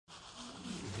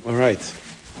All right.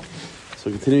 So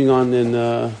continuing on in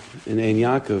Ein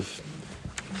Yaakov.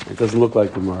 It doesn't look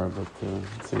like Gemara, but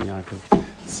it's Ein Yaakov.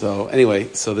 So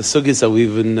anyway, so the sugyas that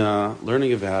we've been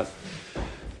learning about.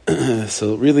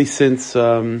 So really, since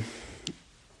I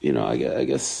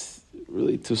guess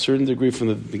really to a certain degree from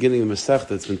the beginning of the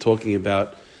Masechta, it's been talking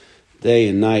about day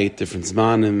and night, different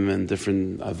zmanim and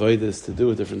different avodas to do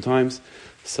at different times.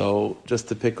 So just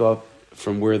to pick up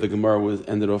from where the Gemara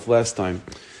ended off last time.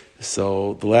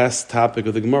 So the last topic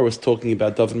of the Gemara was talking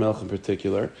about David Melech in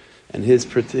particular and his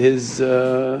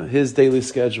daily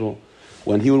schedule,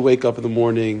 when he would wake up in the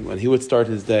morning, when he would start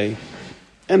his day.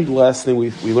 And the last thing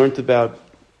we learned about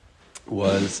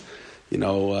was,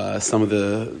 some of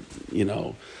the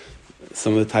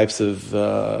types of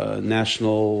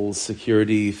national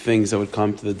security things that would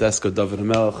come to the desk of David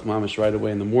Melech, mamish right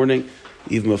away in the morning,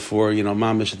 even before,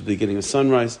 mamish at the beginning of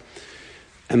sunrise.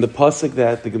 And the pasuk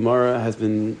that the Gemara has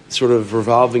been sort of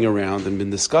revolving around and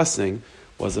been discussing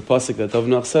was the pasuk that David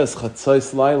Melech says,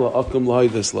 Chatzos Laila akum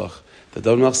l'hodos lach. That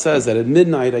David Melech says that at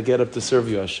midnight I get up to serve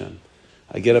you, Hashem.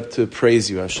 I get up to praise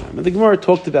you, Hashem. And the Gemara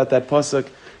talked about that pasuk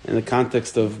in the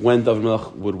context of when David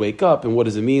Melech would wake up and what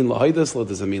does it mean, l'hodos lach?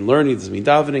 Does it mean learning? Does it mean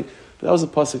davening? But that was a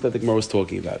pasuk that the Gemara was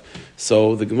talking about.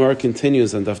 So the Gemara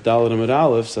continues on Daf Daled Amud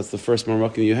Aleph, so that's the first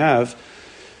Marmakim you have.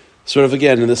 Sort of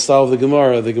again, in the style of the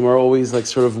Gemara always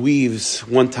sort of weaves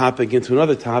one topic into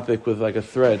another topic with like a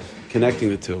thread connecting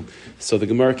the two. So the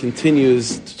Gemara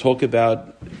continues to talk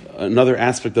about another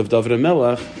aspect of David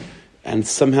Melech and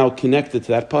somehow connect it to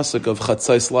that pasuk of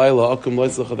Chatzos Laila Akum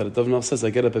L'Hodos that David Melech says, I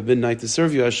get up at midnight to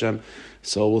serve you, Hashem.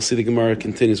 So we'll see the Gemara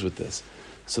continues with this.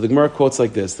 So the Gemara quotes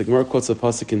like this. The Gemara quotes a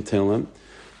pasuk in Tehillim.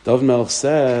 David Melech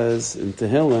says in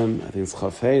Tehillim, I think it's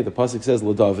Chaf Hey, the pasuk says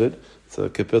LeDavid. It's a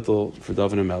capital for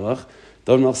David and Melech.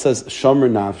 David Melech says, Shomer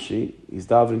Nafshi. He's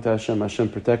davening to Hashem. Hashem,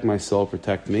 protect my soul,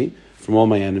 protect me from all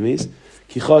my enemies.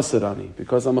 Ki chassid ani,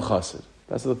 because I'm a chassid.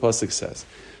 That's what the pasuk says.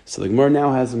 So the Gemara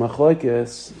now has a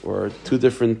machlokes, or two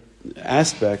different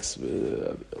aspects,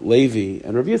 Levi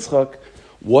and Rabbi Yitzchak.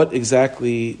 What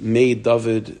exactly made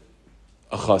David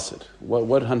a chassid?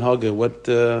 What hanhaga, what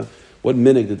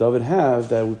minig did David have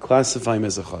that would classify him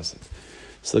as a chassid?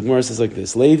 So the Gemara says like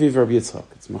this: Levi and Rabbi Yitzchak.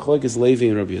 It's machlokes Levi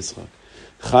and Rabbi Yitzchak.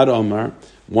 Chad Omar,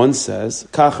 one says,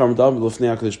 Kachar David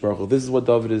lufnei HaKadosh Baruch Hu. This is what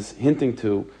David is hinting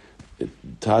to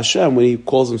Hashem when he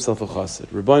calls himself a chassid.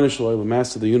 Rebbeinu Shalom, the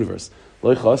master of the universe.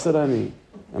 Lo chassid ani?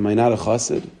 Am I not a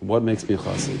chassid? What makes me a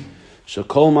chassid?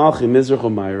 Shekol malchi mizrach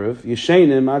u'mayrav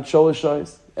yishenim ad sholosh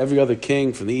shayos. Every other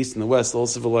king from the east and the west, the whole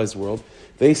civilized world,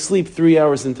 they sleep 3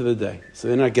 hours into the day. So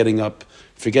they're not getting up.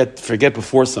 Forget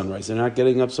before sunrise. They're not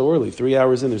getting up so early. 3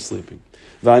 hours in, they're sleeping.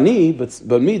 Vani, but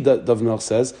me, David Melech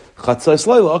says, Chatzos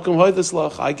Laila akum l'hodos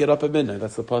lach. I get up at midnight.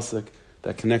 That's the pasuk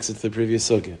that connects it to the previous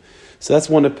sugya. So that's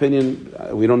one opinion.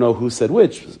 We don't know who said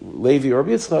which, Levi or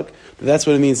Rabbi Yitzchak, but that's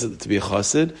what it means to be a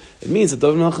chassid. It means that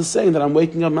David Melech is saying that I'm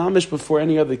waking up mamish before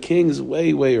any other kings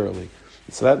way, way early.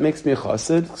 So that makes me a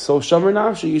chassid. So Shomer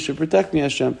Nafshi, you should protect me,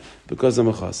 Hashem, because I'm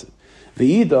a chassid.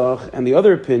 The Idach, and the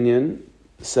other opinion,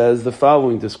 says the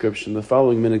following description, the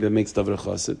following minhag that makes David a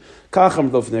chassid.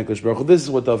 Kacham lufnei HaKadosh Baruch Hu. This is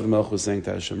what David Melech was saying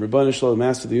to Hashem. Rebbeinu Shalom,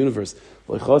 master of the universe.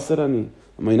 Lo chassid ani?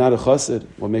 Am I not a chassid?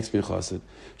 What makes me a chassid?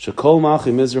 Shekol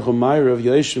malchi mizrach u'mayrav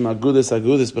yoshim agudas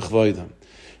b'chvoidam.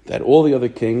 That all the other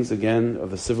kings, again, of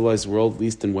the civilized world,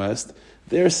 east and west,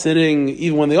 they're sitting,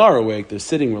 even when they are awake, they're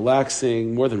sitting,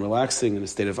 relaxing, more than relaxing, in a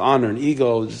state of honor and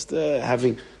ego, just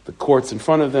having the courts in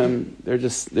front of them. They're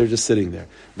just sitting there.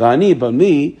 V'ani, but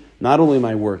me, not only am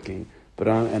I working, but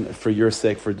and for your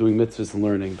sake, for doing mitzvahs and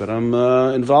learning, but I'm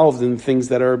involved in things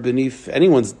that are beneath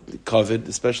anyone's covet,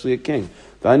 especially a king.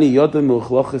 But me, on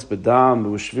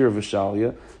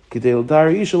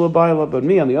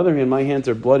the other hand, my hands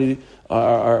are bloody,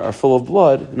 are full of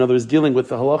blood. In other words, dealing with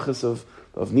the halachas of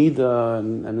nida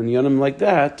and yonim like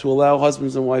that to allow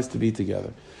husbands and wives to be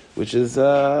together, which is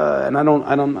I'm not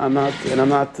makbid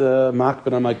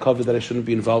on my covet that I shouldn't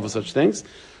be involved with such things.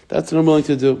 That's what I'm willing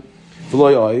to do.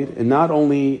 And not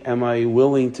only am I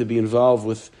willing to be involved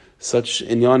with such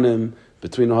inyanim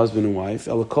between a husband and wife,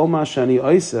 every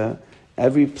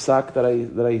psak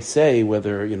that I say,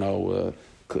 whether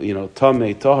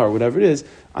tamei, tahar, whatever it is,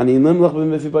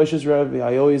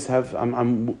 I always have.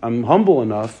 I'm humble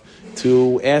enough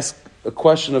to ask a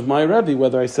question of my Rebbe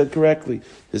whether I said correctly.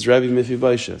 His Rebbe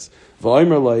Mephibosheth,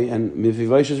 and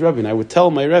Mephibosheth's Rebbe, and I would tell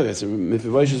my Rebbe, I said,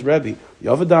 Mephibosheth's Rebbe,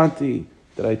 Yavadanti.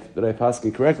 That I pass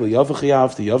correctly. Yav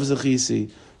chiyavti, yav zechisi,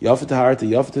 yav taharti,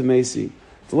 yav temesi.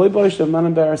 I'm not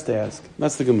embarrassed to ask.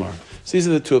 That's the Gemara. So these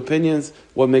are the two opinions.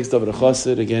 What makes David a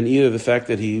chassid? Again, either the fact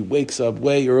that he wakes up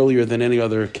way earlier than any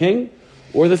other king,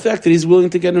 or the fact that he's willing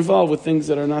to get involved with things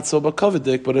that are not so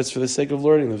bakavidik, but it's for the sake of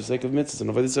learning, for the sake of mitzvahs, and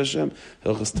avodas Hashem,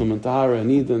 hilchas tum and tahara, and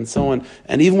nida, and so on.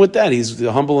 And even with that, he's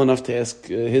humble enough to ask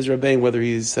his rabbein whether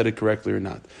he said it correctly or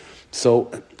not.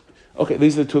 So, okay,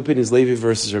 these are the two opinions, Levi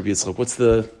versus Rabbi Yitzchak. What's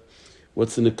the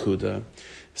nekuda?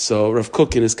 So Rav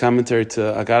Kook in his commentary to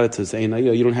Agadatas, Ein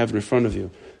Yaakov, you don't have it in front of you,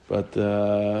 but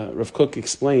Rav Kook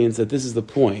explains that this is the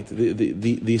point.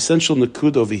 The essential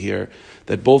nekuda over here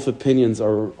that both opinions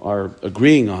are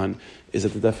agreeing on is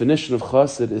that the definition of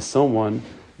chassid is someone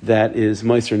that is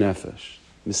mesirus nefesh,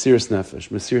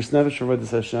 mesirus nefesh for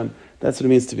avodas Hashem. That's what it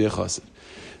means to be a chassid.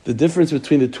 The difference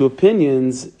between the two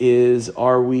opinions is: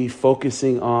 are we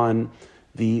focusing on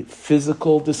the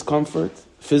physical discomfort,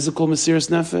 physical mesirus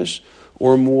nefesh,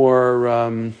 or more,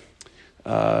 I'm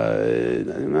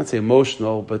not say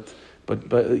emotional, but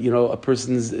a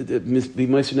person's be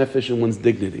mesirus nefesh in one's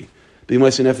dignity, be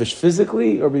mesirus nefesh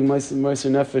physically, or be mesirus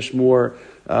nefesh more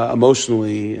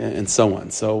emotionally, and so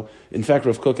on. So, in fact,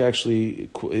 Rav Kook actually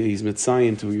he's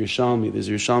mitzayin to Yerushalmi. There's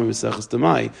Yerushalmi Maseches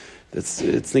Demai.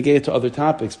 It's negated to other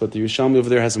topics, but the Yerushalmi over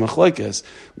there has a machlokes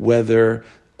whether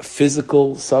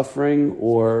physical suffering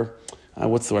or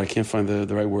what's the word? I can't find the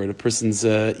right word. A person's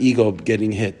ego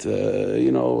getting hit,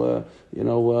 bizayin,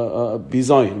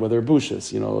 whether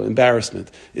bushas, embarrassment.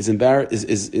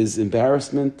 Is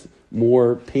embarrassment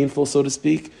more painful, so to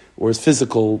speak, or is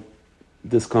physical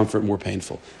discomfort more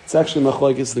painful? It's actually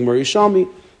machlokes the Gemara Yerushalmi.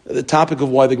 The topic of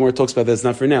why the Gemara talks about that is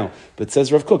not for now, but it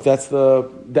says Rav Kook. That's the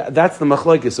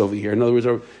machlokes over here. In other words,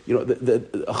 a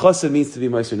chassid means to be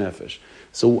mesirus nefesh.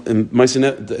 So, and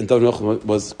David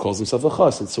Melech calls himself a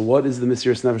chassid. So, what is the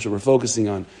mesirus nefesh that we're focusing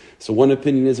on? So, one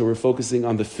opinion is that we're focusing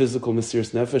on the physical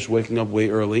mesirus nefesh, waking up way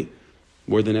early,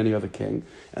 more than any other king,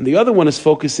 and the other one is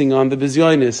focusing on the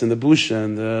bizyonis and the busha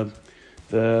and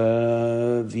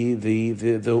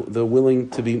the willing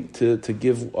to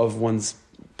give of one's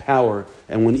power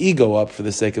and one ego up for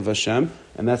the sake of Hashem,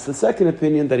 and that's the second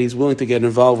opinion, that he's willing to get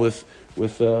involved with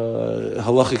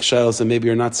halachic shilos that maybe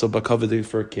are not so bakavadig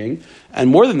for a king, and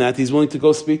more than that, he's willing to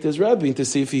go speak to his rabbi to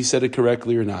see if he said it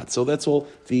correctly or not. So that's all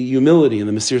the humility and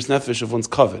the mesirus nefesh of one's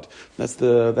kavod. That's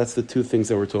the two things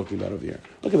that we're talking about over here.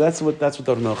 Okay, that's what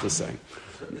David Melech is saying.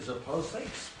 There's a post.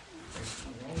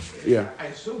 Yeah. I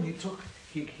assume he took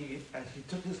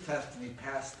his test and he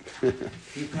passed.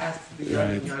 He passed the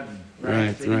Yudin.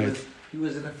 Right. So he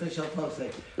was an official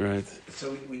posek. Right.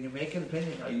 So when you make an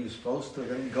opinion, are you supposed to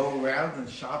then go around and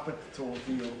shop it to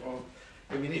you?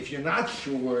 I mean, if you're not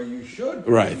sure, you should.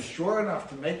 Right. You're sure enough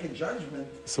to make a judgment.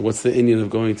 So what's the Indian of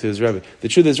going to his rabbi? The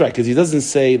truth is right, because he doesn't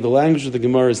say, the language of the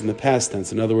Gemara is in the past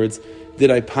tense. In other words,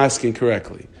 did I paskin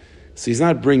correctly? So he's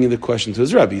not bringing the question to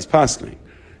his rabbi, he's paskening.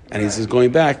 And he's just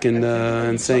going back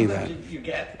and saying that. You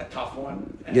get a tough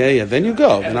one. Yeah. Then you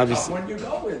go. And obviously, a tough one you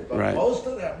go with. But right. Most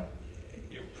of them,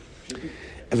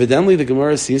 evidently, the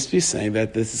Gemara seems to be saying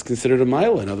that this is considered a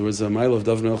mila. In other words, a mila of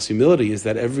David Melech's humility is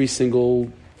that every single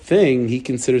thing he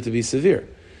considered to be severe.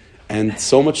 And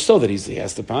so much so that he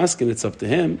has to paskin, it's up to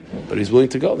him, but he's willing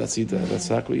to go. That's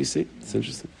exactly what you see. It's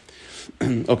interesting.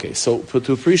 Okay, so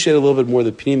to appreciate a little bit more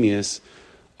the pneumius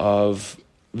of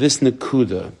this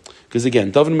nekuda, because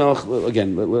again, David Melech,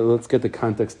 let's get the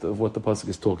context of what the pasuk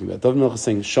is talking about. David Melech is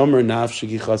saying, Shomer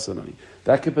nafshi chasanani.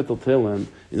 That capital Tehillim,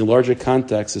 in the larger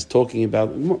context, is talking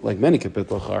about, like many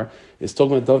capital Char, is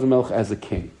talking about David Melech as a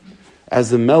king.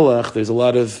 As the Melech, there's a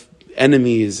lot of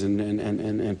enemies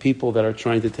and people that are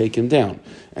trying to take him down.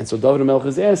 And so David Melech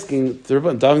is asking,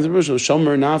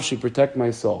 Shomer nafshi, protect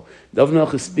my soul. David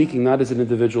Melech is speaking not as an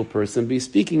individual person, but he's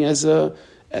speaking as the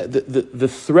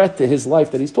threat to his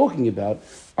life that he's talking about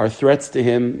are threats to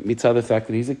him mitzvah the fact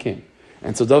that he's a king.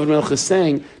 And so David Melech is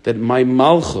saying that my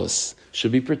malchus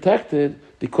should be protected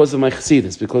because of my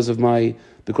chassidus, because of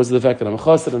the fact that I'm a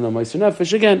chassid and I'm a mesirus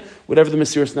nefesh. Again, whatever the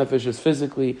mesirus nefesh is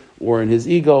physically or in his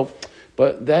ego.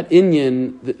 But that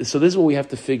inyan, so this is what we have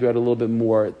to figure out a little bit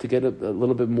more, to get a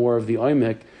little bit more of the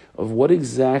oimek of what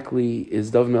exactly is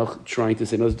David Melech trying to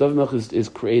say. Now, David Melech is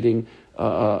creating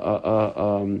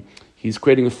he's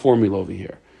creating a formula over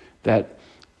here that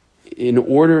in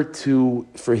order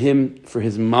for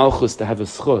his malchus to have a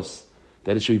schus,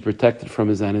 that it should be protected from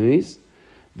his enemies,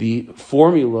 the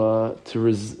formula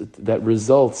that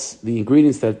results, the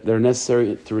ingredients that are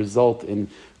necessary to result in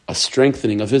a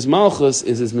strengthening of his malchus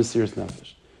is his mesirus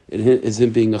nefesh. It is him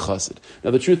being a chassid.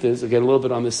 Now the truth is, again, a little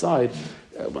bit on this side,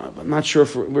 I'm not sure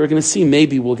if we're going to see,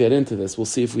 maybe we'll get into this, we'll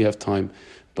see if we have time,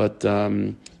 but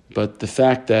the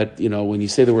fact that, when you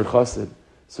say the word chassid,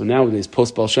 so nowadays,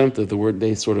 post Baal Shem Tov, the word,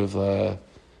 they sort of,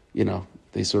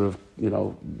 They sort of,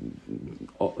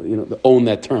 own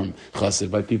that term,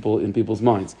 chassid, by people in people's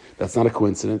minds. That's not a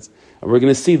coincidence. And we're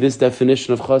going to see this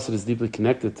definition of chassid is deeply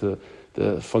connected to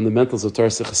the fundamentals of Torah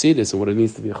Chassidus and what it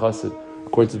means to be a chassid,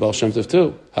 according to the Baal Shem Tov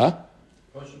too. Huh?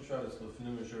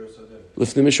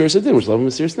 Lifnim mesirus adin, which is level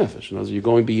mesirus nefesh. In other words, you're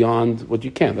going beyond what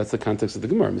you can. That's the context of the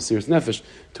Gemara, mesirus nefesh,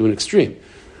 to an extreme.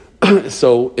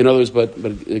 So, in other words, but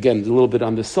again, a little bit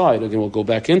on this side, again, we'll go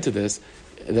back into this.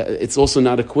 It's also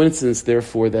not a coincidence,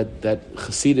 therefore, that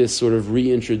Chassidus sort of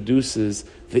reintroduces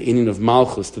the inyan of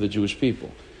Malchus to the Jewish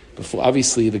people. Before,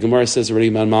 obviously, the Gemara says already,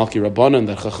 Man Malki Rabbanan,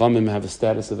 that Chachamim have a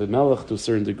status of a Melech to a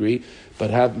certain degree, but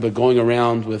going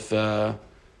around with, back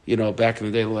in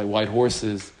the day, like white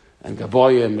horses and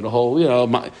Gaboyim and the whole,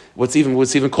 what's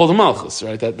even called a Malchus,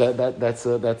 right? That's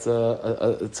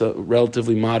a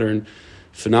relatively modern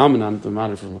phenomenon, from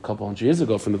a couple hundred years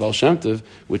ago from the Baal Shem Tov,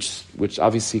 which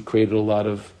obviously created a lot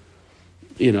of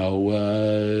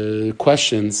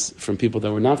questions from people that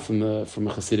were not from a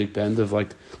Hasidic band of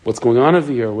like, what's going on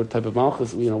over here? What type of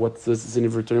malchus? What's this in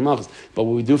returning malchus? But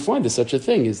what we do find is such a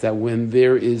thing is that when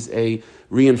there is a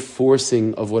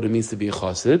reinforcing of what it means to be a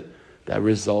Chassid, that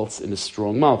results in a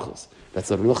strong malchus. That's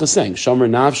what Melech is saying. Shamar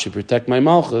nafshi, protect my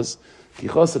malchus.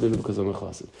 Because I'm a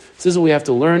chassid. This is what we have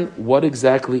to learn. What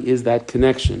exactly is that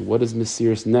connection? What does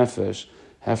mesirus nefesh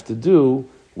have to do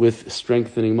with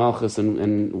strengthening malchus,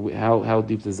 and how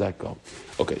deep does that go?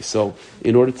 Okay, so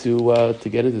in order to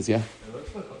get into this, It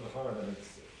looks like that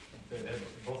they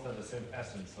both have the same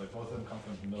essence. Like both of them come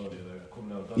from humility.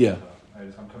 Yeah.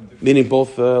 Meaning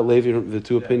both Levi, the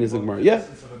two opinions of Gemara. Yeah. The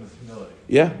essence of them is humility.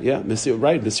 Yeah.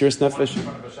 Mesirus nefesh. One's in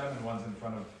front of Hashem and one's in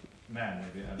front of man, maybe.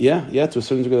 Yeah, to a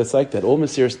certain degree that's like that. All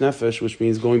mesirus nefesh, which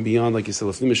means going beyond, like you said,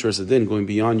 lifnim mesirus adin, going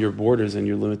beyond your borders and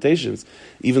your limitations.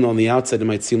 Even though on the outside it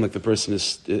might seem like the person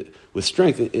is with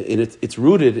strength, it's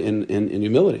rooted in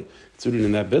humility. It's rooted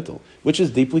in that bittul, which is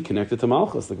deeply connected to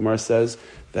malchus. The Gemara says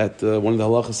that one of the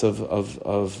halachas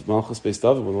of malchus based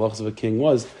David, one of the halachas of a king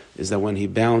is that when he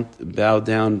bowed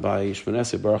down by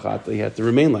Shmonesei Baruch Atah, he had to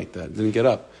remain like that, didn't get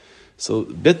up. So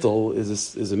bittul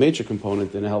is a major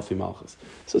component in a healthy malchus.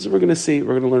 So we're going to see,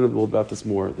 we're going to learn a little about this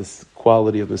more, this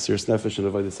quality of mesirus nefesh and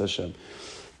avodas Hashem.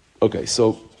 Okay,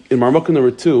 so in Marmukah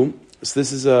number 2, so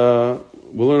this is we'll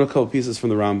learn a couple pieces from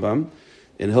the Rambam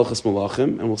in Hilchas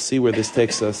Malachim, and we'll see where this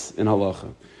takes us in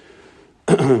halacha.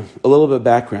 A little bit of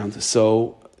background.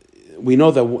 So we know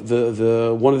that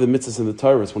the one of the mitzvahs in the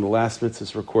Torah, it's one of the last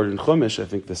mitzvahs recorded in Chumash, I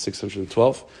think the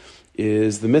 612,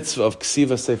 is the mitzvah of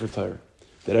Ksiva Sefer Torah.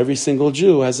 That every single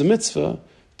Jew has a mitzvah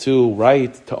to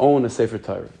write, to own a Sefer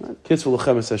Torah. Kitzvah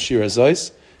l'chem es hashir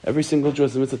hazos. Every single Jew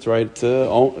has a mitzvah to write,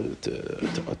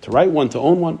 to write one, to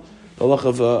own one. The halach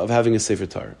of having a Sefer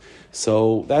Torah.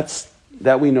 So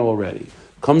that we know already.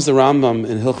 Comes the Rambam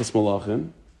in Hilchas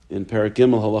Malachim in Perek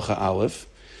Gimel Halacha Aleph,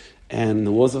 and in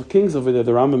the Laws of Kings over there,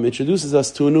 the Rambam introduces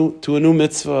us to a new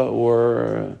mitzvah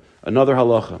or another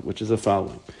halacha, which is the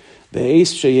following. When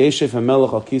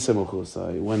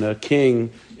a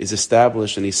king is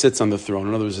established and he sits on the throne,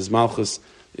 in other words, his malchus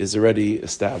is already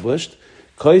established,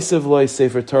 he has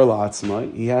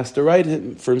to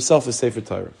write for himself a Sefer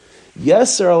Torah.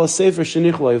 Besides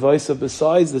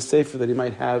the Sefer that he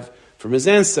might have from his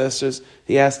ancestors,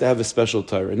 he has to have a special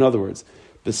Torah. In other words,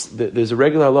 there's a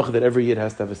regular halacha that every Yid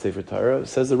has to have a Sefer Torah. It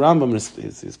says the Rambam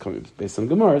is coming based on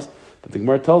Gemaras, but the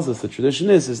Gemara tells us the tradition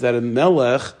is that a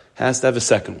melech has to have a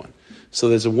second one. So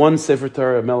there's a one Sefer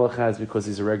Torah a melech has because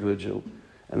he's a regular Jew.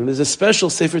 And there's a special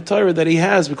Sefer Torah that he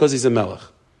has because he's a melech.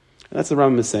 And that's what the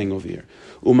Rambam is saying over here.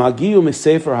 Umagiu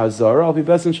misefer hazara, I'll be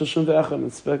best in shloshim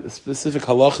ve'echad, specific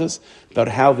halachas about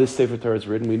how this Sefer Torah is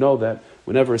written. We know that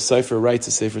whenever a Sefer writes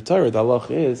a Sefer Torah, the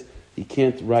halacha is he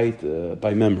can't write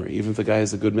by memory. Even if the guy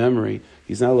has a good memory,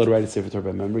 he's not allowed to write a Sefer Torah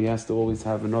by memory. He has to always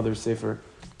have another Sefer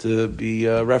to be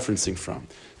referencing from.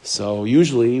 So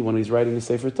usually when he's writing a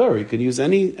Sefer Torah, he can use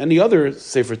any other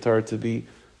Sefer Torah to be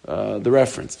the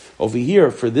reference. Over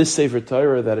here, for this Sefer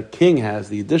Torah that a king has,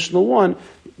 the additional one,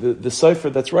 the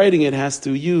Sefer that's writing it has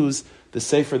to use the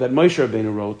Sefer that Moshe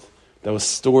Rabbeinu wrote that was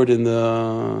stored in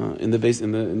the base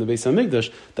Hamikdash.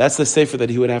 That's the Sefer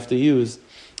that he would have to use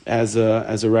as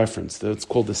a reference. It's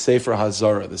called the Sefer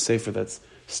Hazara, the Sefer that's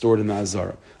stored in the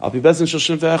Hazara. Al pi bezin shel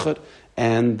shim ve'echad.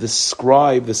 And the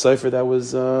scribe, the Sefer that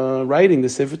was writing the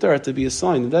Sefer Torah, had to be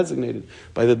assigned and designated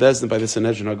by the Bezdin, by the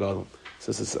Sanhedrin HaGadol.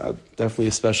 So this is definitely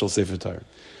a special Sefer Torah.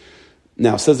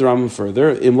 Now, says the Rambam further,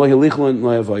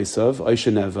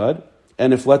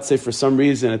 and if, let's say, for some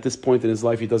reason, at this point in his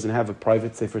life, he doesn't have a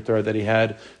private Sefer Torah that he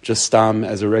had just stam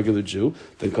as a regular Jew,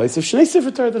 then Kaisef Shnei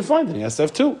Sefer Torah, then fine, then he has to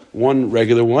have two. One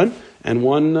regular one, and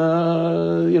one,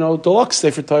 deluxe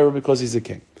Sefer Torah because he's a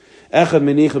king. Echad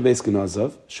menicha beis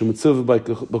ganazav, shemitzuv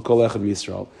b'kol echad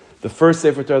miyisrael. The first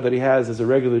Sefer Torah that he has as a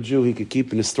regular Jew, he could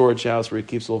keep in his storage house where he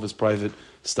keeps all of his private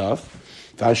stuff.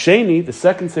 V'hasheni, the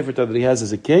second Sefer Torah that he has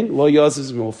as a king, lo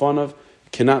yaziz milfanov,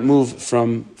 cannot move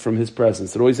from his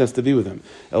presence. It always has to be with him.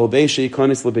 The only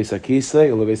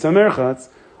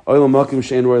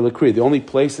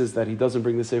places that he doesn't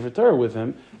bring the Sefer Torah with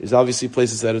him is obviously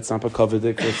places that it's not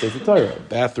pakavadik for Sefer Torah, a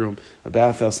bathroom, a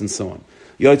bathhouse, and so on.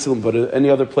 But any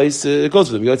other place, it goes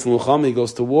with him. He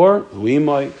goes to war,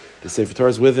 the Sefer Torah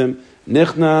is with him.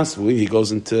 Nichnas, he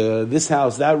goes into this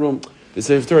house, that room. The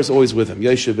Sefer Torah is always with him.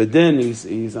 Yeshiv Bedin,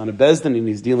 he's on a Bezdin and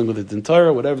he's dealing with a Din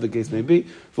Torah, whatever the case may be.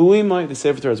 V'uimai, the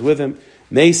Sefer Torah is with him.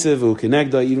 Meisiv,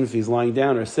 U'kenegda, even if he's lying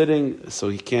down or sitting, so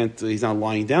he's not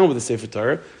lying down with the Sefer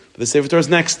Torah, but the Sefer Torah is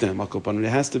next to him. It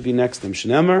has to be next to him.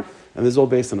 Shenemar, and this is all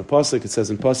based on a pasuk. It says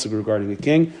in pasuk regarding the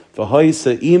king,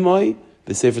 V'haisa imai,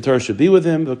 the Sefer Torah should be with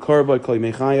him, V'karbai kol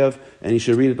mechayav, and he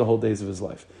should read it the whole days of his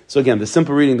life. So again, the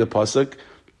simple reading the pasuk,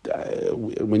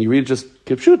 when you read just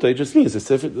kipshuta, it just means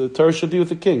the Torah should be with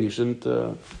the king. You shouldn't,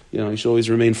 you should always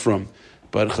remain from.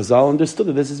 But Chazal understood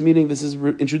that this is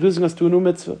introducing us to a new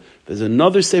mitzvah. There's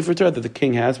another Sefer Torah that the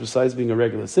king has besides being a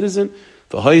regular citizen.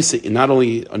 Not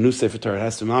only a new Sefer Torah, it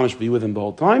has to mamish be with him the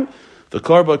whole time. The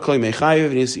karba kol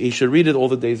mechayev, and he should read it all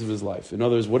the days of his life. In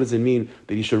other words, what does it mean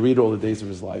that he should read it all the days of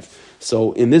his life?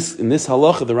 So in this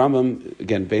halacha, the Rambam,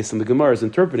 again based on the Gemara, is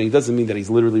interpreting. It doesn't mean that he's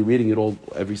literally reading it all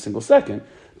every single second.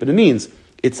 But it means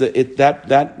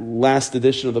that last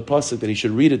edition of the pasuk that he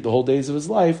should read it the whole days of his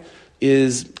life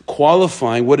is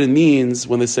qualifying what it means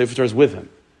when the Sefer Torah is with him.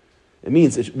 It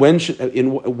means when should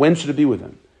it be with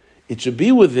him? It should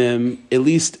be with him at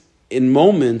least in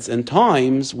moments and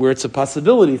times where it's a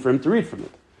possibility for him to read from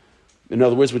it. In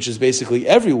other words, which is basically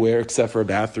everywhere except for a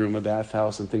bathroom, a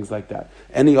bathhouse, and things like that.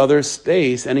 Any other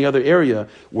space, any other area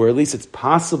where at least it's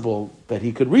possible that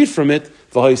he could read from it,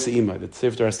 that the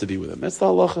Sefer Torah has to be with him. That's the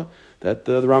halacha that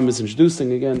the Rambam is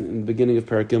introducing again in the beginning of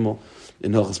Perek Gimel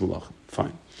in Hilchos Malachim.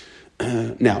 Fine.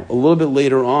 Now, a little bit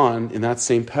later on in that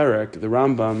same Perek, the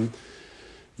Rambam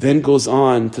then goes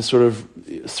on to sort of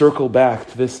circle back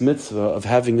to this mitzvah of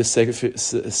having this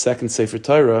second Sefer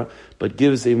Torah, but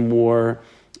gives a more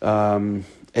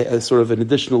a sort of an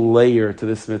additional layer to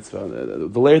this mitzvah.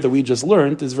 The layer that we just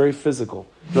learned is very physical.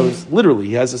 Literally,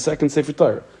 he has a second Sefer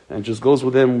Torah, and it just goes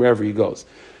with him wherever he goes.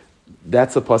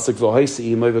 That's a pasuk.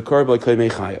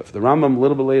 The Rambam, a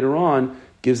little bit later on,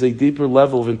 gives a deeper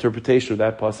level of interpretation of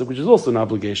that pasuk, which is also an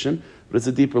obligation, but it's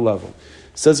a deeper level.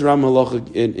 It says the Rambam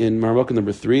halacha in Marmukah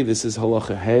number 3. This is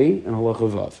halacha Hey and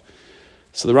halacha Vav.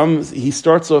 So the Rambam, he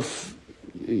starts off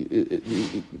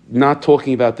not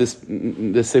talking about this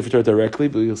Sefer Torah directly,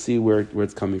 but you'll see where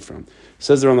it's coming from. It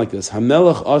says the Rambam like this: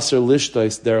 Hamelach aser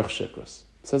lishtais derech shikros.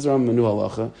 It says the Rambam in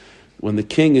halacha, when the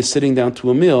king is sitting down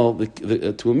to a meal,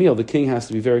 the king has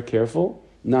to be very careful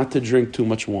not to drink too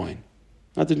much wine.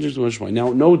 Not to drink too much wine.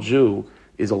 Now, no Jew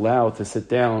is allowed to sit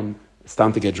down. It's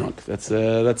time to get drunk. That's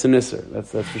an isser.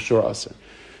 That's for sure usser.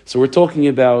 So we're talking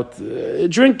about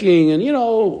drinking, and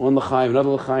one l'chaim, another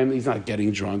l'chaim. He's not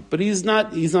getting drunk, but he's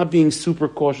not being super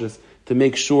cautious to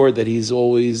make sure that he's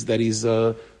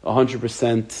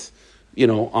 100%,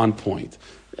 on point.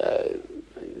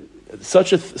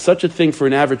 Such a thing for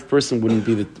an average person wouldn't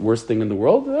be the worst thing in the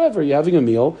world. However, you're having a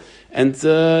meal and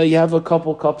you have a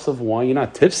couple cups of wine. You're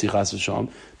not tipsy, chas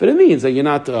v'shalom, but it means that you're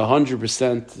not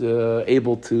 100%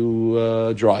 able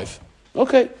to drive.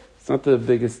 Okay, it's not the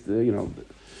biggest.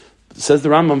 Says the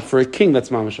Rambam, for a king that's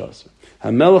mamash aser.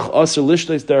 Hamelech aser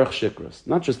lishtais derech shikros,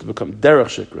 not just to become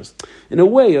derech shikros, in a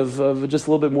way of just a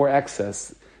little bit more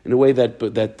access. In a way that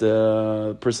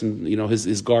person,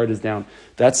 his guard is down.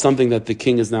 That's something that the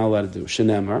king is not allowed to do.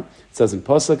 Shenemar, it says in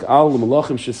pasuk, al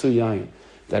l'malachim shesu yayin,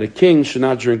 that a king should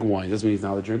not drink wine. It doesn't mean he's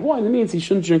not allowed to drink wine. It means he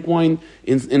shouldn't drink wine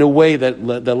in a way that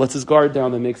lets his guard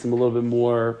down, that makes him a little bit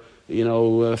more,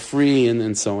 free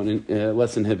and so on, and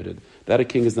less inhibited. That a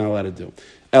king is not allowed to do.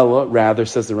 Ella, rather,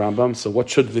 says the Rambam. So what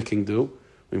should the king do?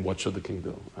 What should the king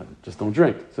do? Just don't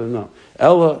drink. So no.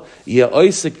 Ella,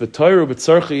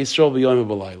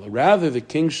 rather, the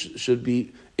king should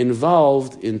be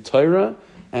involved in Torah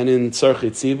and in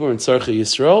Tzarchei Tzibur and Tzarchei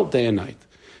Yisrael day and night.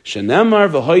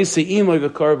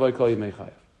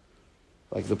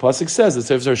 Like the pasuk says, the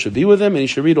Sefer Torah should be with him and he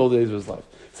should read all the days of his life.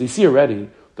 So you see already,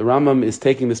 the Rambam is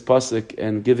taking this pasuk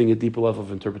and giving a deeper level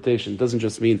of interpretation. It doesn't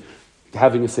just mean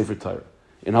having a Sefer Torah.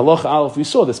 In Halacha Aleph, we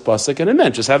saw this pasuk, and it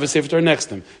meant just have a Sefer Torah next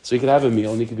to him, so he could have a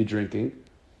meal and he could be drinking,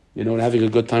 and having a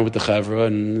good time with the chavra,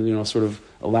 and sort of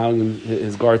allowing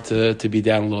his guard to be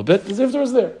down a little bit. The Sefer Torah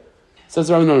is there. Says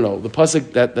the Rambam, no. The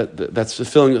pasuk that's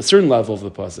fulfilling a certain level of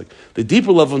the pasuk. The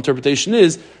deeper level of interpretation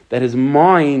is that his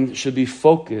mind should be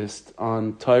focused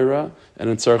on Torah and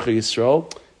on Tzarchei Yisrael,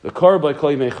 the kar by kol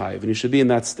yimei chayev, and he should be in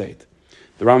that state.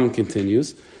 The Rambam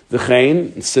continues. The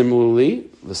chayin, similarly,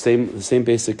 the same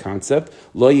basic concept.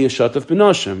 Lo yeshataf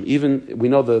b'nashim. Even we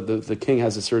know the king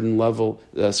has a certain level,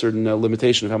 a certain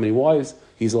limitation of how many wives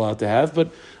he's allowed to have.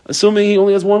 But assuming he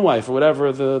only has one wife or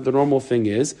whatever the normal thing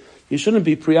is, he shouldn't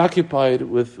be preoccupied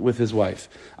with his wife.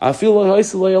 Even if he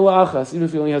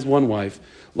only has one wife.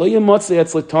 He shouldn't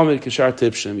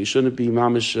be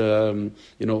mamish,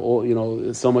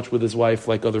 so much with his wife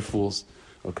like other fools.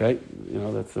 Okay,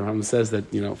 that's the Rambam says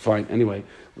that. Fine. Anyway,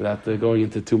 without going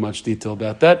into too much detail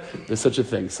about that, there's such a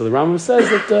thing. So the Rambam says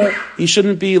that he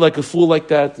shouldn't be like a fool like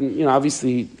that. And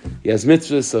obviously he has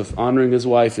mitzvahs of honoring his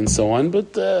wife and so on.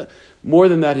 But more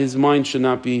than that, his mind should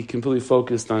not be completely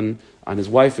focused on his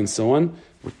wife and so on.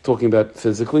 We're talking about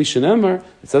physically. Shenemar,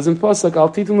 it says in pasuk, Al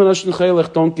titim l'nashon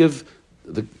chaylech,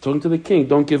 talking to the king,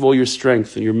 don't give all your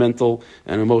strength and your mental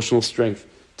and emotional strength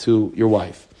to your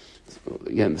wife.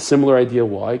 Again, similar idea.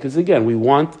 Why? Because again, we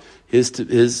want his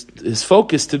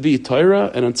focus to be Torah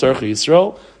and on Tzarchei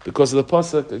Yisrael because of the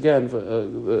pasuk. Again,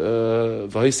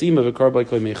 v'ha'isima v'kar by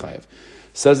kol yimei chayev.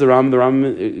 Says the Ram.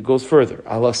 It goes further.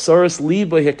 Alasaras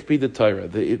liba hekpida Torah.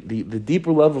 The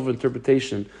deeper level of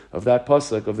interpretation of that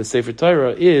pasuk of the Sefer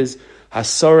Torah is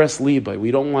hasaras liba. We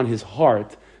don't want his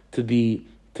heart to be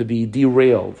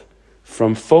derailed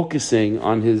from focusing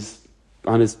on his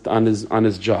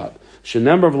job.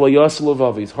 Shenemar of lo yasel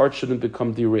avavi, his heart shouldn't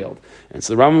become derailed. And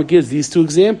so the Rambam gives these two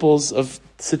examples of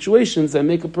situations that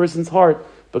make a person's heart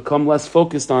become less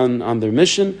focused on their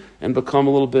mission and become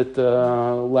a little bit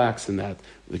lax in that.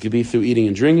 It could be through eating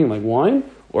and drinking, like wine,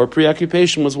 or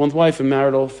preoccupation with one's wife in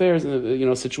marital affairs,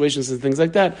 situations and things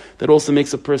like that. That also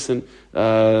makes a person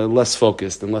less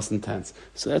focused and less intense.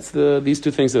 So that's these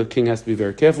two things that the king has to be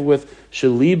very careful with.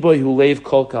 Shaliboy hu leiv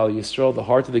kol kal Yisrael. The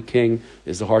heart of the king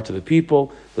is the heart of the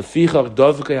people. Lefichach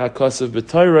davkei hakasav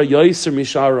b'Torah yoiser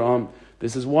mishar am.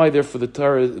 This is why, therefore, the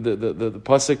Torah, the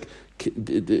pasuk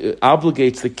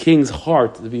obligates the king's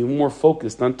heart to be more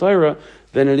focused on Torah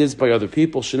than it is by other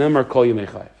people. Shenemar kol yimei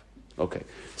chayev. Okay,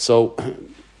 so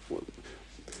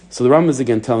the Rambam is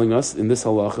again telling us in this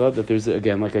halacha that there's,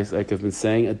 again, like I've been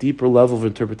saying, a deeper level of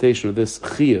interpretation of this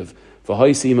chiyuv,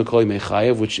 v'ha'isima kol yimei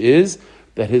chayev, which is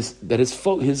that his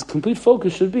complete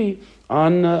focus should be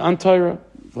on Torah.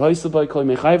 V'ha'isima kol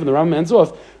yimei chayev, and the Rambam ends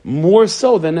off more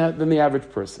so than the average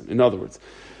person. In other words,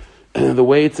 the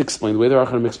way it's explained, the way the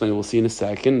Acharonim explain, we'll see in a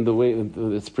second, the way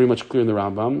it's pretty much clear in the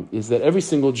Rambam, is that every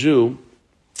single Jew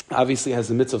obviously has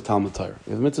a mitzvah of Talmud Torah.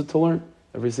 You have a mitzvah to learn.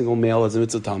 Every single male has a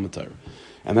mitzvah of Talmud Torah.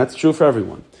 And that's true for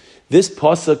everyone. This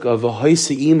pasuk of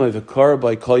v'ha'isima v'kar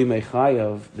by kol yimei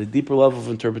chayev, the deeper level of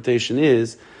interpretation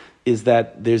is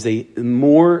that there's a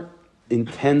more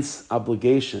intense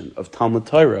obligation of Talmud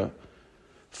Torah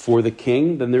for the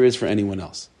king than there is for anyone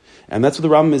else. And that's what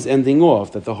the Rambam is ending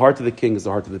off, that the heart of the king is the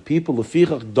heart of the people.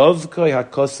 Lefichach davkei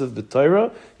hakasav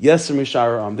b'Torah yeser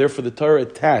mishar am. Therefore, the Torah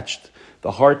attached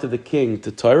the heart of the king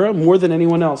to Torah more than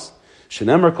anyone else.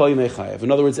 Shenemar kol yimei chayev.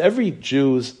 In other words, every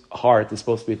Jew's heart is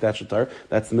supposed to be attached to Torah.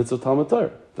 That's the mitzvah of Talmud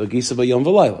Torah, the gisa b'yom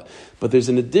v'layla. But there's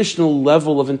an additional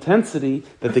level of intensity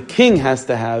that the king has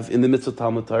to have in the mitzvah of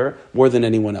Talmud Torah more than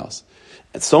anyone else.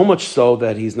 And so much so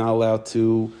that he's not allowed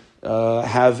to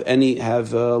have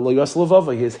lo yasel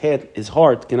avava. His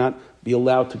heart cannot be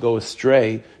allowed to go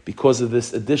astray because of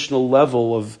this additional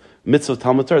level of mitzvah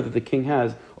Talmud Torah that the king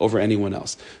has over anyone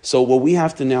else. So what we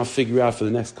have to now figure out for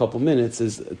the next couple minutes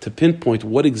is to pinpoint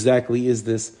what exactly is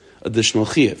this additional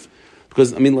chiyuv.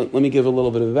 Because, let me give a little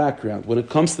bit of a background. When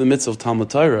it comes to the mitzvah of Talmud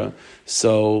Torah,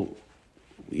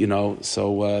 we know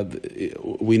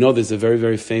there's a very,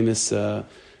 very famous, the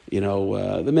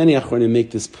many Achronim make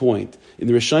this point. In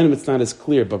the Rishonim it's not as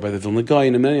clear, but by the Vilna Gaon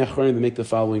and the many Achronim they make the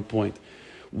following point.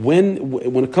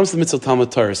 When it comes to the mitzvah of Talmud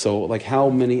Torah, so like how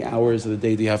many hours of the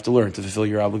day do you have to learn to fulfill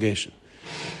your obligation?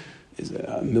 Is it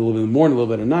a little bit in the morning, a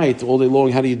little bit at night, all day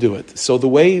long? How do you do it? So the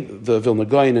way the Vilna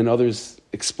Gaon and others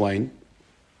explain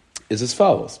is as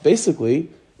follows. Basically,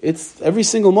 it's every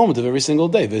single moment of every single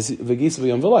day.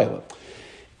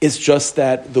 It's just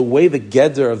that the way the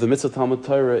Geder of the mitzvah Talmud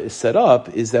Torah is set up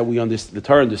is that the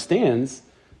Torah understands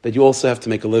that you also have to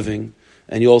make a living,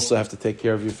 and you also have to take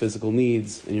care of your physical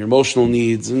needs and your emotional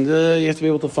needs, and you have to be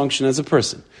able to function as a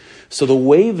person. So the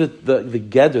way that the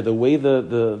Geder, the way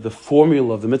the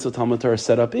formula of the mitzvah Talmud Torah is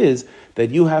set up is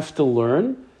that you have to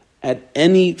learn at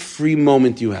any free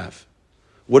moment you have.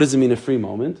 What does it mean, a free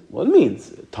moment? Well, it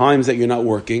means times that you're not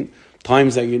working,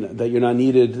 times that you're not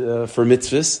needed for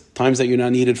mitzvahs, times that you're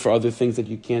not needed for other things that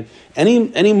you can't.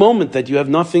 Any moment that you have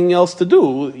nothing else to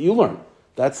do, you learn.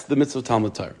 That's the mitzvah of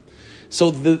Talmud Torah.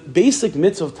 So the basic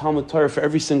mitzvah of Talmud Torah for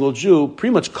every single Jew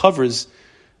pretty much covers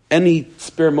any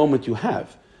spare moment you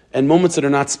have. And moments that are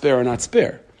not spare are not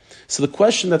spare. So the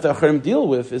question that the Acharim deal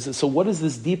with is, so what is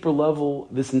this deeper level,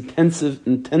 this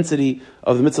intensity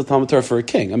of the mitzvah of Talmud Torah for a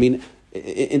king? I mean,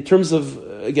 in terms of,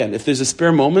 again, if there's a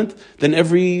spare moment, then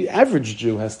every average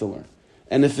Jew has to learn.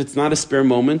 And if it's not a spare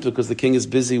moment because the king is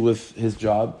busy with his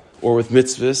job, or with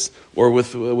mitzvahs, or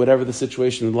with whatever the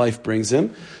situation in life brings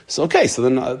him, so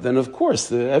then of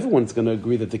course everyone's going to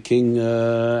agree that the king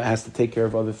has to take care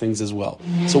of other things as well.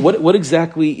 Mm-hmm. So what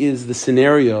exactly is the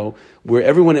scenario where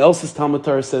everyone else's Talmud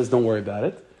Torah says don't worry about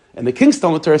it, and the king's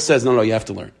Talmud Torah says no, you have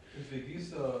to learn? Is the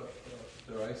Gisa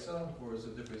deraisa or is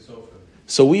it different sofa?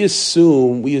 So we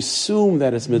assume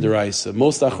that it's midaraisa.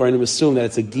 Most Achronim assume that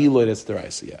it's a giloy that's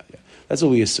deraisa. Yeah. That's what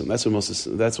we assume. That's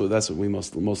what we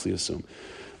mostly assume.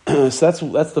 So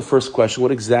that's the first question.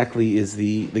 What exactly is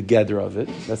the gather of it?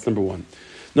 That's number one.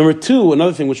 Number two,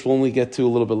 another thing which we'll only get to a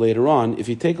little bit later on, if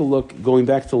you take a look, going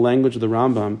back to the language of the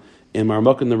Rambam in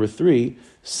Marmukah number 3,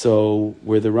 so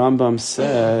where the Rambam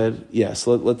said,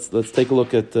 so let's take a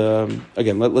look at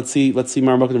again. Let's see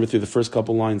Marmukah number 3, the first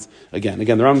couple lines again. The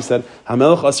Rambam said,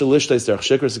 "Hamelech aser lishtayis derech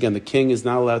shikros." Again, the king is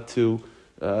not allowed to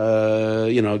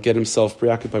get himself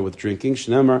preoccupied with drinking.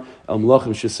 Shneimar el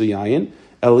melachim shisu yayin.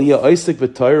 Aliyah Isaac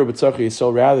b'Torah b'Tzarchei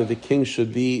Yisrael. Rather, the king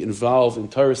should be involved in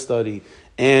Torah study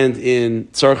and in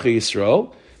Tzarchei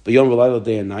Yisrael, b'yom v'layla,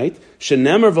 day and night.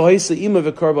 Shenemar v'hoisa ima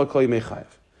v'kar b'kol yimei chayav.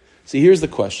 See, here's the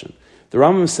question. The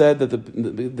Rambam said that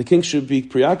the king should be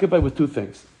preoccupied with two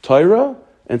things: Torah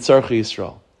and Tzarchei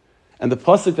Yisrael. And the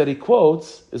pasuk that he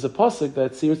quotes is a pasuk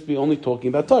that seems to be only talking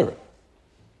about Torah.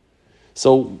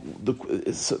 So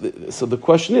the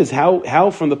question is,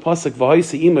 how from the pasuk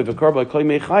v'hoisa ima v'kar b'kol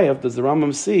yimei chayav does the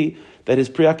Rambam see that his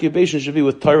preoccupation should be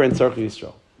with Torah and Tzarchei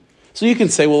Yisrael? So you can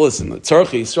say, well, listen,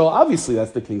 Tzarchei Yisrael, obviously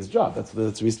that's the king's job. That's what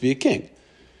it means to be a king.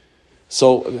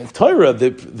 So Torah,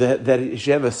 that he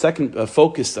should have a second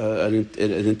focus, an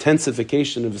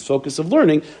intensification of his focus of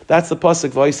learning. That's the pasuk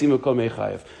v'hoisa ima v'kol yimei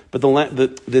chayav. But the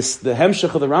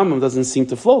hemshech of the Rambam doesn't seem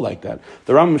to flow like that.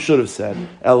 The Rambam should have said,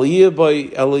 Eliyah by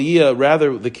Eliyah,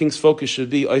 rather the king's focus should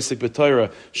be Isaac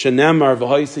b'Torah, Shenamar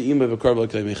v'hoisa ima v'kar b'kol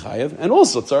yimei chayav, and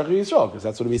also Tzarchei Yisrael, because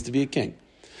that's what it means to be a king.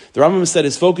 The Rambam said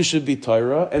his focus should be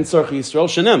Torah and Tzarchei Yisrael,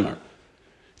 Shenamar.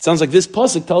 It sounds like this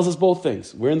pasuk tells us both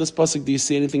things. Where in this pasuk do you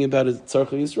see anything about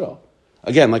Tzarchei Yisrael?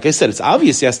 Again, like I said, it's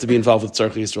obvious he has to be involved with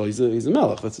Tzarchei Yisrael. He's a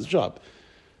melech, that's his job.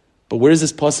 But where does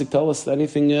this pasuk tell us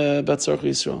anything about Tzarchei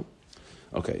Yisrael?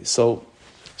 Okay, so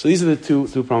these are the two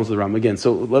problems with the Rambam. Again,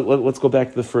 so let's go back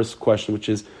to the first question, which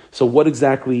is, so what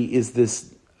exactly is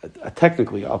this,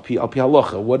 technically, al pi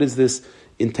halacha, what is this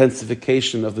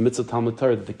intensification of the mitzvah Talmud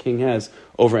Torah that the king has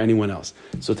over anyone else?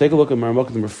 So take a look at Marmukah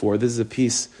number 4. This is a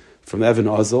piece from Evan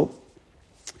Ozel.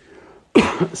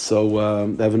 So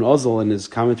Evan Ozel, in his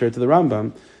commentary to the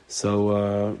Rambam,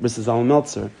 so Mr. Zalman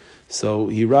Meltzer, so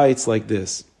he writes like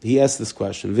this. He asks this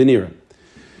question, Vinira.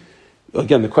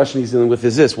 Again, the question he's dealing with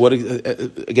is this.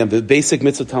 Again, the basic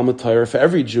mitzvah Talmud Torah for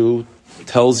every Jew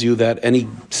tells you that any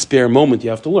spare moment you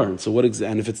have to learn. So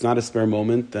and if it's not a spare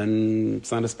moment, then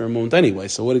it's not a spare moment anyway.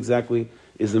 So what exactly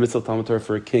is the mitzvah Talmud Torah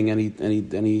for a king?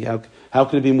 How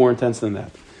could it be more intense than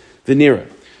that? Vinira.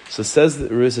 So says the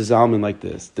Rav Zalman like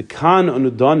this: the kan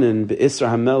anudanin be'isra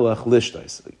hamelach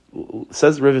lishtais.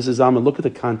 Says Rav Zalman, look at the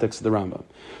context of the Rambam.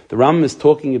 The Rambam is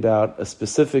talking about a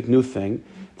specific new thing,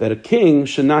 that a king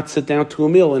should not sit down to a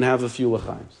meal and have a few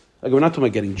l'chaims. Like, we're not talking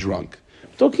about getting drunk.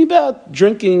 We're talking about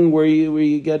drinking where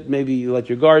you get, maybe you let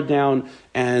your guard down,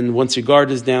 and once your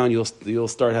guard is down, you'll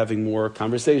start having more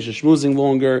conversation, schmoozing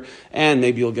longer, and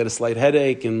maybe you'll get a slight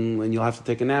headache, and you'll have to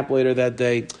take a nap later that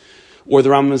day. Or the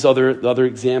Rambam's other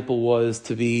example was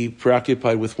to be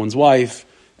preoccupied with one's wife,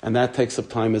 and that takes up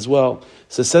time as well.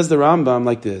 So says the Rambam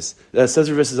like this. Says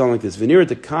the verses on like this. V'nira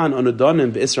dekan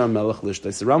onudanim be'isra melech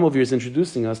lishtais. The Rambam over here is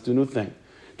introducing us to a new thing,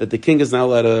 that the king is not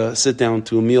allowed to sit down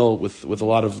to a meal with a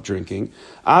lot of drinking.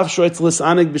 Av shoytz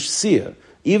lisanig b'shsia.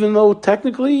 Even though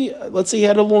technically, let's say he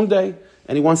had a long day,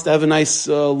 and he wants to have a nice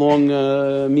long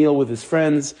meal with his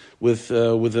friends, with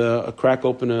a crack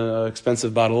open an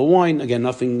expensive bottle of wine. Again,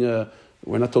 nothing.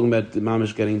 We're not talking about the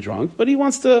mamish getting drunk, but he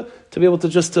wants to be able to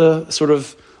just sort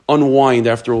of unwind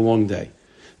after a long day.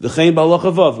 The Chaim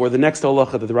Balachavav, or the next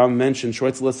halacha that the Rambam mentioned,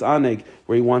 Shoitz Aneg,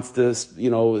 where he wants to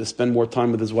spend more time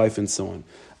with his wife and so on.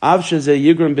 Av shezeh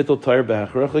yigrim bittul Torah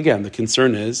b'acharach. Again, the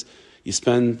concern is you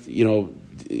spend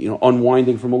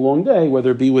unwinding from a long day, whether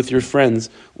it be with your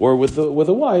friends or with a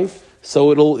wife.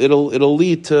 So it'll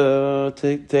lead to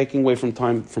taking away from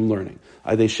time from learning.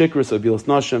 Adei Shikras, Abilas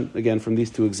Nashim, again from these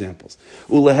two examples.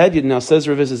 Ulehedid, now says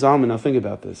Rav Zalman, now think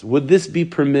about this. Would this be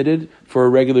permitted for a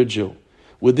regular Jew?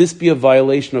 Would this be a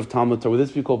violation of Talmud Torah? Would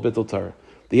this be called Bittul Torah?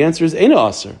 The answer is Eina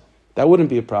Aser. That wouldn't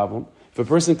be a problem. If a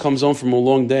person comes home from a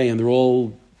long day and they're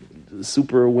all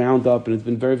super wound up and it's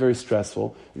been very, very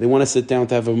stressful, they want to sit down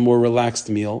to have a more relaxed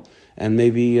meal and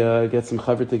maybe get some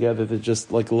chaver together to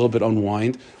just like a little bit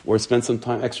unwind, or spend some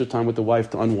extra time with the wife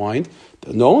to unwind.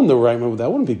 No, in the right moment, that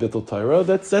wouldn't be Bittul Torah.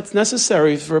 That's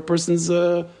necessary for a person's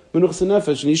menuchas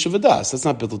nefesh and yishuv adas. That's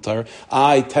not Bittul Torah.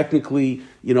 Technically,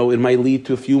 it might lead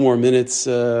to a few more minutes.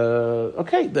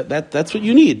 Okay, that's what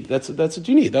you need. That's what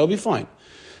you need. That will be fine.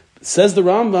 Says the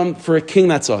Rambam, for a king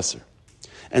that's aser.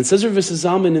 And says Rav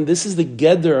Zalman, and this is the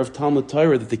gedder of Talmud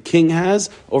Torah that the king has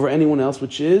over anyone else,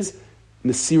 which is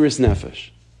mesirus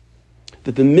nefesh.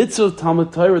 That the mitzvah of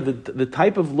Talmud Torah, the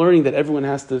type of learning that everyone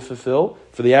has to fulfill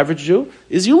for the average Jew,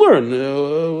 is you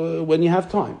learn when you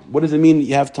have time. What does it mean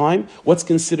you have time? What's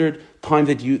considered time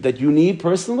that you need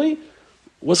personally?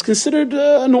 What's considered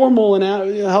a normal and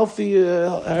a healthy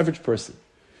average person?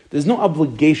 There's no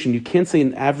obligation. You can't say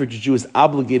an average Jew is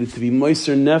obligated to be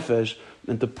mesir nefesh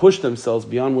and to push themselves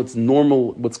beyond what's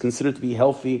normal, what's considered to be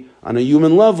healthy on a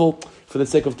human level for the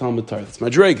sake of Talmud Torah. That's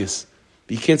madregas.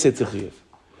 But you can't say tzechiyuv.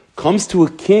 Comes to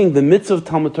a king, the mitzvah of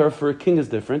Talmud Torah for a king is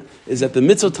different, is that the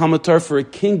mitzvah of Talmud Torah for a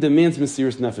king demands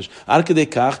mesirus nefesh. Ad kedei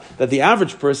kach, that the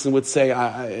average person would say,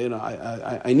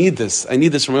 I need this. I need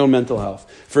this for my own mental health.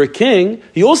 For a king,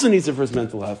 he also needs it for his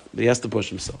mental health, but he has to push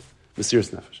himself.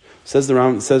 Mesirus nefesh. Says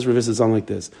Rav Zalman like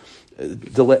this.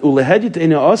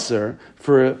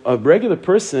 For a regular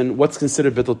person, what's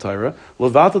considered bittul Torah?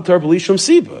 Levatul Torah b'li shum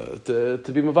siba,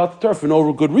 to be mevatul Torah for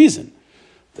no good reason.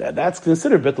 That's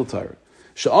considered bittul Torah.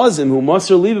 She'azim hu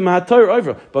maser libim ha'Torah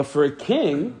over. But for a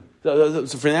king, so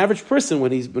for an average person,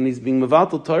 when he's being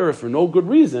mevatul Torah for no good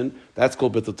reason, that's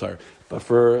called bittul Torah. But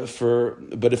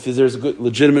if there's a good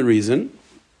legitimate reason,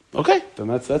 okay, then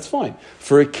that's fine.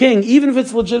 For a king, even if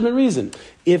it's a legitimate reason,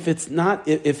 if it's not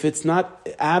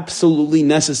absolutely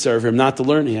necessary for him not to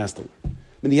learn, he has to learn.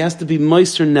 But he has to be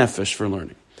meister nefesh for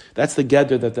learning. That's the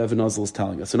gedder that the Even Nozel is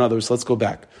telling us. In other words, let's go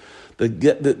back.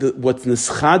 What's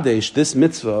nischadesh, this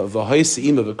mitzvah of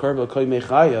v'hoyseima v'karv l'koy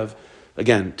mechayav,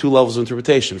 again, two levels of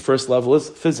interpretation. First level is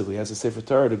physically, as a sefer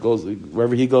Torah, it goes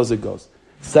wherever he goes, it goes.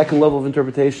 Second level of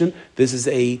interpretation, this is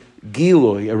a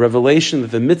giloi, a revelation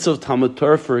that the mitzvah of Talmud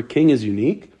Torah for a king is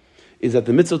unique, is that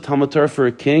the mitzvah of Talmud Torah for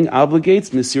a king obligates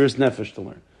mesirus nefesh to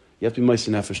learn. You have to be mesir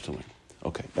nefesh to learn.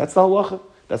 Okay, that's the halacha.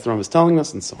 That's the Rambam is telling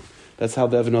us, and so on. That's how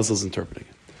the Even Nozel is interpreting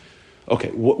it. Okay,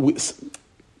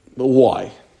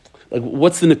 why? Like,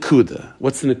 what's the nekuda?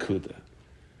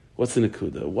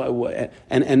 Why,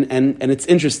 and it's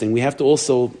interesting. We have to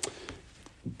also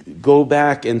go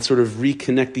back and sort of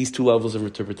reconnect these two levels of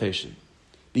interpretation.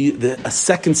 A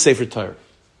second Sefer Torah.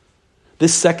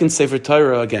 This second Sefer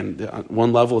Torah, again, on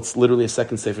one level, it's literally a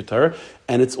second Sefer Torah,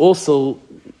 and it's also,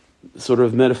 sort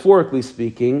of metaphorically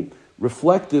speaking,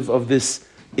 reflective of this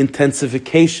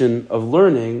intensification of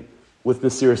learning with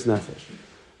mesirus nefesh.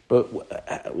 But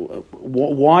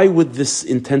why would this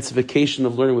intensification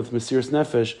of learning with mesirus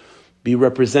nefesh be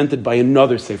represented by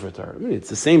another Sefer Torah? I mean, it's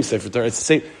the same Sefer Torah. It's the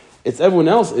same. It's everyone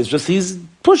else. It's just he's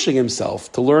pushing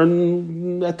himself to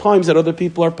learn at times that other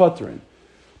people are puttering.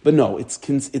 But no, it's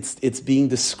being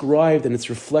described and it's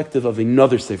reflective of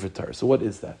another Sefer Torah. So what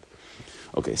is that?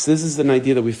 Okay, so this is an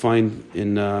idea that we find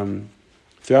in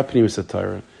throughout Pnimis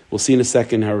Torah. We'll see in a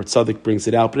second how Tzaddik brings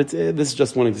it out, but this is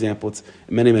just one example. It's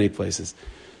in many, many places.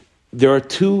 There are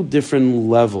two different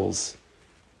levels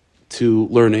to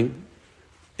learning.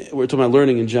 We're talking about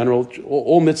learning in general,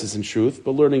 all mitzvahs in truth,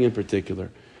 but learning in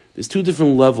particular. There's two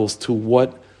different levels to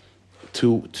what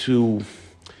the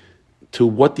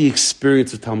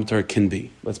experience of Talmud Torah can be.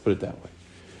 Let's put it that way.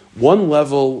 One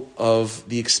level of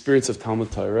the experience of Talmud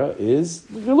Torah is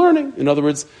you're learning. In other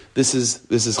words, this is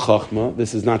chachma.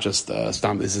 This is not just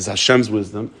stam. This is Hashem's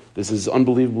wisdom. This is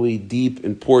unbelievably deep,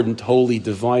 important, holy,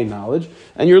 divine knowledge,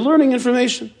 and you're learning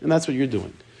information, and that's what you're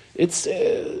doing. It's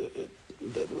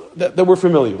that we're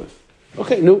familiar with.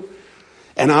 Okay, no.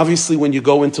 And obviously, when you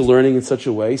go into learning in such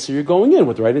a way, so you're going in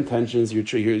with the right intentions.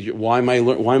 Why am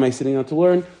I sitting down to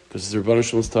learn? Because it's Rebbeinu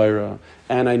Shalom's Torah,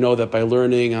 and I know that by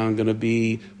learning, I'm going to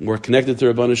be more connected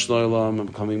to Rebbeinu Shalom. I'm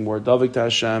becoming more davik to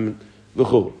Hashem,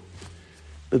 v'chulu.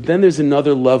 But then there's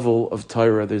another level of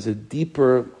Torah. There's a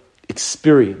deeper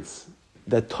experience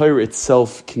that Torah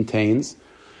itself contains,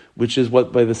 which is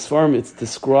what by the Sfarim it's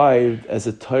described as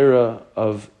a Torah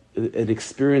of an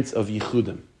experience of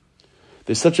yichudim.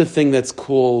 There's such a thing that's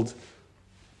called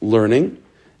learning,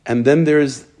 And then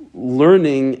there's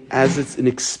learning as it's an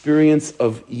experience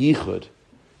of yichud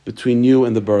between you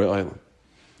and the Borei Olam.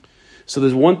 So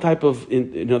there's one type of,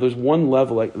 there's one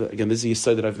level, like, again, this is the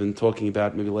Yussie that I've been talking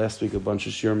about maybe last week, a bunch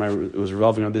of shiurim, it was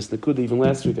revolving on this Nakuda, even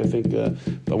last week, I think,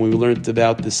 but when we learned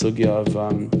about the sugya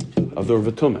of the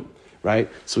Revatumim, right?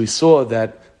 So we saw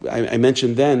that, I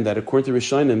mentioned then that according to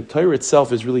Rishonim, Torah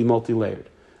itself is really multi-layered.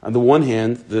 On the one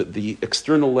hand, the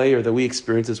external layer that we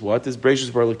experience is what? Is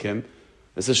Breishis Bar Lakim.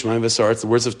 It's the Shemaim V'Sar, it's the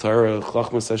words of Torah,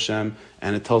 Chachmas Hashem,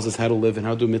 and it tells us how to live and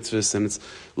how to do mitzvahs, and it's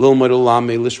Lil Model Lame,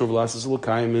 Lishma V'Lasas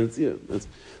L'Kayim, and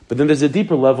but then there's a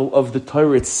deeper level of the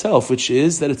Torah itself, which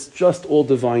is that it's just all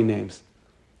divine names.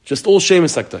 Just all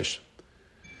Shemus HaKadosh.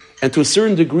 And to a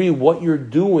certain degree, what you're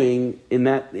doing in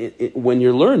that, when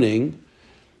you're learning,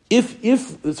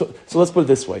 so let's put it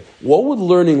this way. What would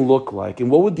learning look like,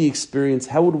 and what would the experience,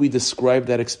 how would we describe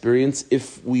that experience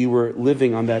if we were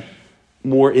living on that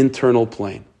more internal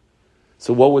plane?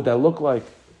 So what would that look like?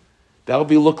 What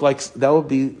it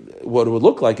would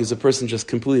look like is a person just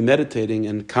completely meditating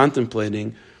and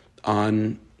contemplating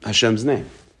on Hashem's name.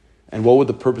 And what would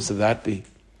the purpose of that be?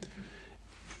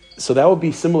 So that would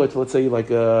be similar to, let's say, like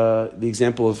the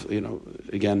example of,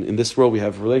 again, in this world we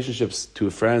have relationships, two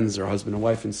friends or husband and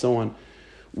wife and so on,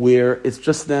 where it's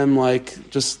just them like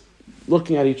just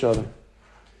looking at each other.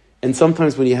 And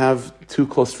sometimes when you have two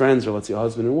close friends, or let's say a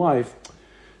husband and wife,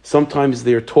 sometimes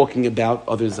they're talking about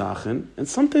other Zachen, and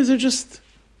sometimes they're just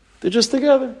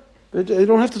together. They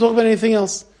don't have to talk about anything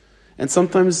else. And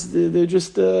sometimes they're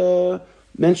just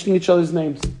mentioning each other's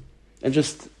names and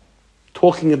just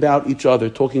talking about each other,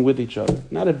 talking with each other,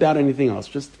 not about anything else,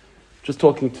 just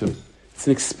talking to. It's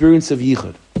an experience of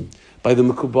yichud. By the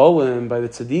Mekubalim, by the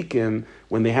Tzaddikim,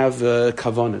 when they have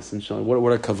kavanas, and what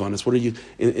are kavanas? What are you?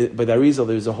 By the Arizal,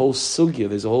 there's a whole sugya,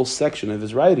 there's a whole section of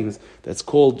his writings that's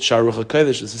called Sharuch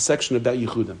HaKodesh. It's a section about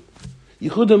yichudim.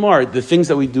 Yichudim are the things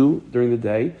that we do during the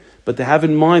day, but to have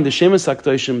in mind the Shemus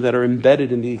HaKadoshim that are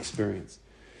embedded in the experience.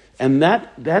 And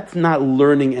that's not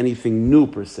learning anything new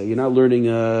per se. You're not learning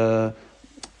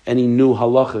any new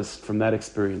halachas from that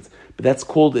experience. But that's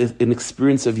called an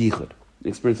experience of yichud. An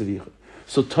experience of yichud.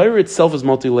 So Torah itself is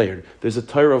multi-layered. There's a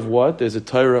Torah of what? There's a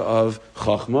Torah of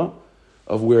Chachma,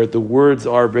 of where the words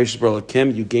are Breishis Bar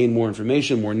Lakim. You gain more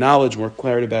information, more knowledge, more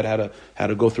clarity about how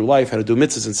to go through life, how to do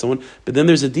mitzvahs and so on. But then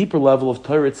there's a deeper level of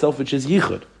Torah itself, which is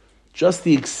Yichud. Just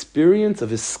the experience of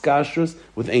Hiskashrus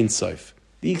with Ein Sof.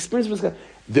 The experience of Hiskashrus.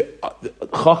 The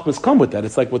Chachmas come with that.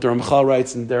 It's like what the Ramchal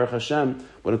writes in Derech Hashem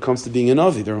when it comes to being a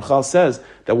Navi. The Ramchal says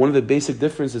that one of the basic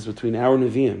differences between our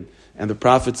Nevi'im and the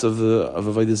prophets of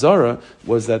Avodah Zarah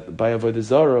was that by Avodah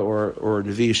Zarah or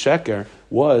Nevi Sheker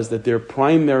was that their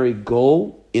primary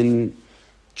goal in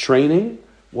training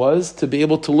was to be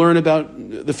able to learn about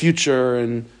the future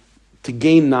and to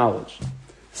gain knowledge.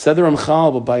 Said the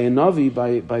Ramchal, but by a Navi,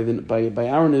 by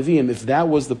our Nevi'im, if that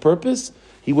was the purpose,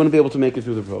 he wouldn't be able to make it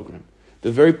through the program.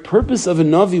 The very purpose of a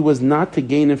Navi was not to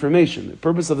gain information. The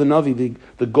purpose of the Navi,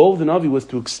 the goal of the Navi was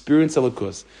to experience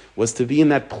Elokus, was to be in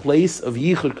that place of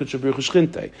Yichud Kutcha B'Ruch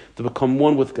Shchinte, to become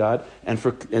one with God, and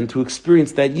to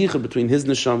experience that Yichud between his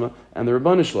Neshama and the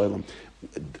Rabbanu Shalom.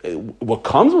 What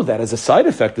comes with that as a side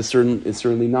effect is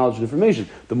certainly knowledge and information.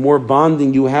 The more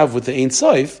bonding you have with the Ein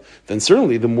Sof, then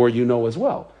certainly the more you know as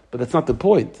well. But that's not the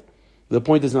point. The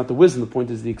point is not the wisdom. The point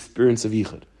is the experience of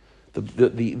Yichud.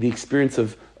 The experience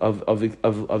of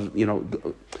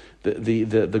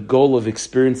the goal of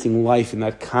experiencing life in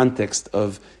that context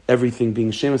of everything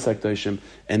being Shemus HaKadoshim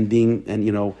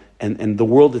and the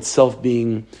world itself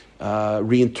being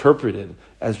reinterpreted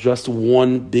as just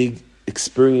one big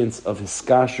experience of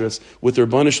Hiskashrus with the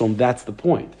Rabbanu Shalom. That's the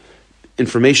point.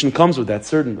 Information comes with that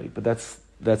certainly, but that's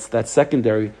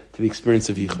secondary to the experience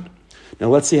of Yichud. Now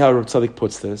let's see how Rav Tzaddik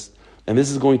puts this. And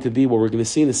this is going to be what we're going to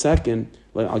see in a second.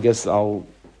 I guess I'll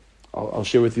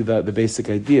share with you the basic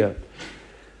idea.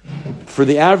 For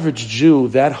the average Jew,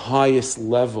 that highest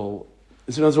level,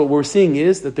 so what we're seeing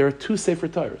is that there are two Sefer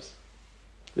Torahs.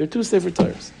 There are two Sefer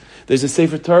Torahs. There's a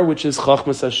Sefer Torah which is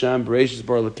Chachmas Hashem, Breishis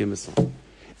Bar Lakim.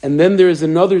 And then there's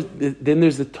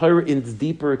the Torah in its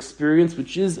deeper experience,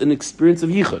 which is an experience of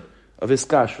Yichud, of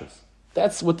Hiskashrus.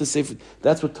 That's what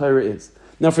Torah is.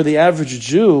 Now for the average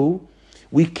Jew,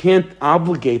 we can't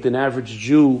obligate an average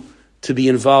Jew to be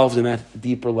involved in that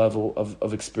deeper level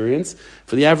of experience.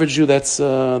 For the average Jew, that's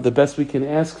the best we can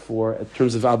ask for in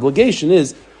terms of obligation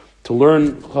is to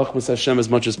learn Chachmas Hashem as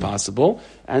much as possible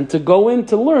and to go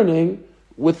into learning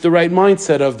with the right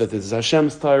mindset of that this is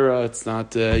Hashem's Torah, it's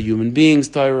not human beings'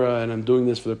 Torah, and I'm doing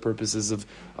this for the purposes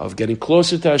of getting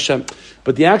closer to Hashem.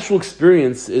 But the actual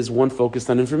experience is one focused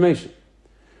on information.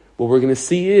 What we're going to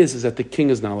see is that the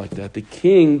king is not like that.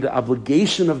 The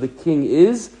obligation of the king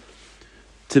is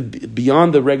to be,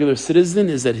 beyond the regular citizen,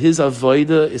 is that his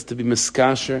avoida is to be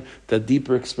miskasher, that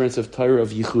deeper experience of Torah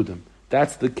of yichudim.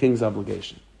 That's the king's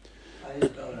obligation. I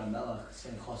just don't know Melech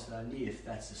saying chosed ani if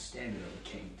that's the standard of the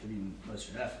king to be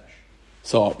mesirus nefesh.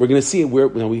 So we're going to see where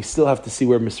we still have to see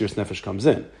where mesirus nefesh comes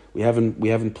in. We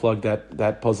haven't plugged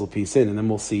that puzzle piece in, and then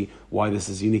we'll see why this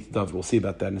is unique to David. We'll see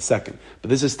about that in a second. But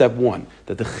this is step one,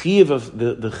 that the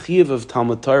chiyuv of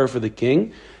Talmud Torah for the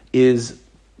king is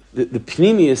the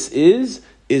pnimius is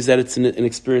that it's an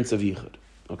experience of yichud.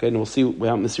 Okay, and we'll see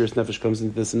how mesirus nefesh comes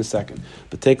into this in a second.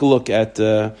 But take a look at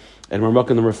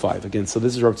Ramaka number 5 again. So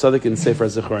this is Rav Tzadok in Sefer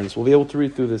HaZecharonis. We'll be able to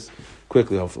read through this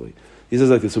quickly, hopefully. He says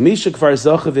like this: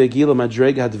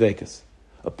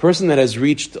 a person that has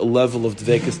reached a level of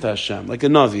dvekas to Hashem, like a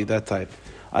navi, that type.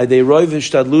 And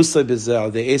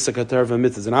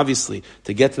obviously,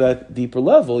 to get to that deeper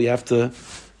level, you have to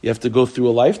go through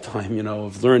a lifetime,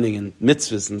 of learning and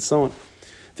mitzvahs and so on.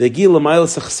 The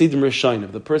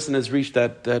person has reached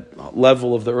that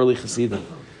level of the early chassidim.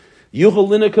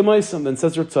 Then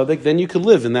says Rav Tzadok, then you could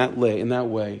live in that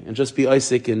way, and just be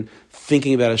Isaac and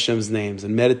thinking about Hashem's names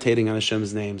and meditating on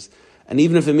Hashem's names. And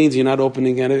even if it means you're not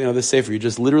opening the Sefer, you're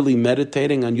just literally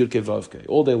meditating on Yud Kei Vav Kei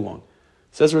all day long.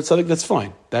 Says Rav Tzadok, that's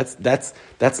fine. That's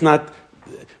not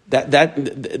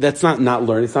learning. It's not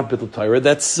Bittul Torah.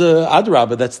 That's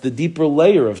Adrabah. That's the deeper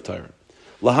layer of Torah.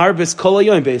 Lahar bes kol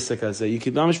hayoim beisek hazeh. You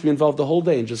can be involved the whole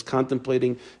day in just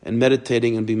contemplating and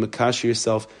meditating and be makash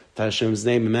yourself to Hashem's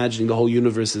name, imagining the whole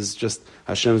universe is just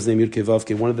Hashem's name, Yud Kei Vav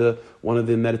Kei. One of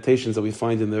the meditations that we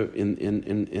find in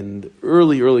the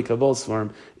early Kabbalah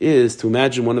Svarim is to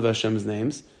imagine one of Hashem's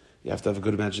names. You have to have a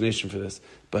good imagination for this,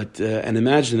 but and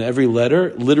imagine that every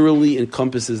letter literally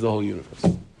encompasses the whole universe.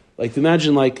 Like to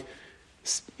imagine like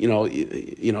if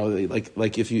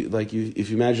you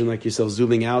imagine like yourself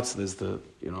zooming out, so there's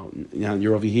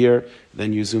you're over here,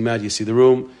 then you zoom out, you see the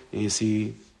room, and you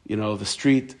see the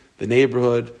street, the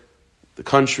neighborhood, the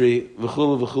country,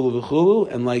 v'chulu,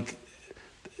 and like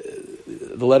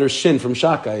the letter shin from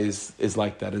Shaka is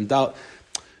like that, and dal.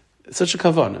 It's such a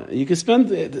kavana. You can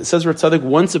spend. It says Rav Tzadok,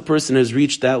 once a person has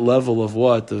reached that level of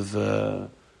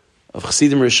Chassidim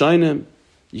Rishonim,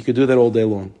 you could do that all day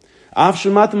long.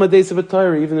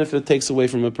 Even if it takes away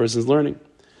from a person's learning.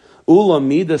 But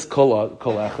that's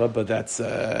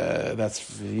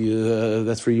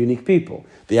for unique people.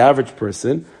 The average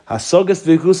person, the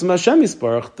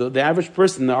average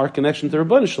person, our connection to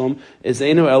Rabban Shalom is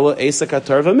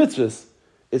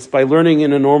it's by learning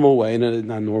in a normal way,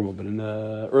 not normal, but in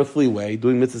an earthly way,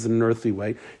 doing mitzvahs in an earthly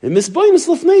way. And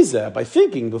by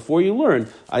thinking before you learn.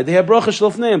 By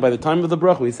the time of the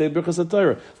bracha, we say Birchas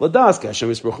HaTorah.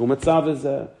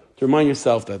 To remind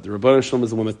yourself that the Rabban Shalom is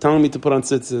the one that's telling me to put on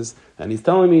tzitzis, and he's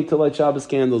telling me to light Shabbos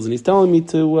candles, and he's telling me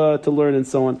to learn and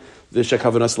so on.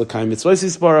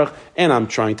 And I'm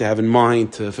trying to have in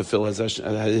mind to fulfill his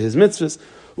mitzvahs.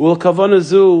 It's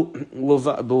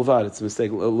a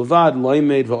mistake.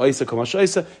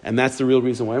 And that's the real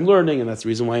reason why I'm learning, and that's the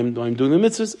reason why I'm doing the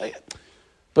mitzvahs.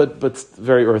 But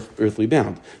very earthly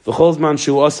bound. And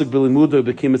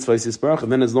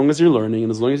then as long as you're learning,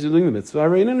 and as long as you're doing the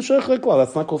mitzvah,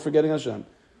 that's not called forgetting Hashem.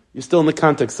 You're still in the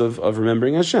context of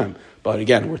remembering Hashem. But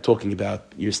again, we're talking about,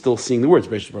 you're still seeing the words,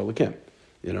 Beishit Bar Lakim.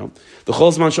 And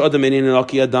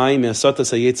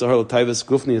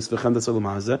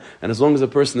as long as a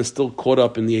person is still caught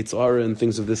up in the Yitzhara and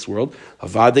things of this world,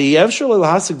 then this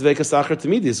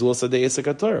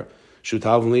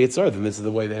is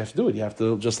the way they have to do it. You have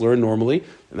to just learn normally,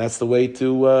 and that's the way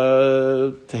to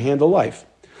handle life.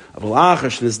 But after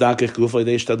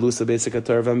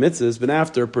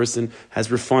a person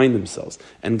has refined themselves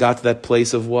and got to that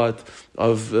place of what?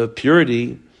 Of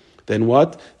purity, then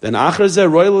what? Then then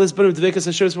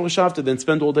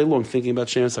spend all day long thinking about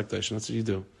Shem Saktation. That's what you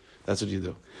do. This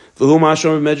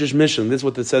is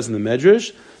what it says in the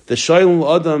Medrash. The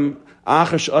Shailul Adam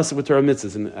Achar Torah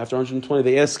mitzvahs. And after 120,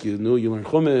 they ask you, you learn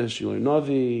Chumash, you learn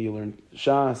Navi, you learn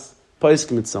Shas,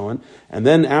 Paiskim, and so on. And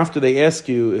then after they ask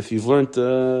you if you've learned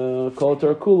Kol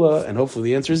Torah Kula, and hopefully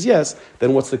the answer is yes,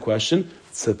 then what's the question?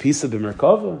 It's a piece of the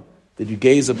Merkava. Did you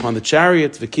gaze upon the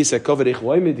chariot? The Kisei HaKoved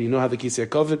Eichwaimid? Do you know how the Kisei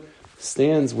HaKoved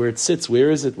stands, where it sits? Where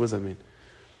is it? What does that mean?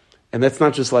 And that's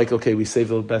not just like, okay, we save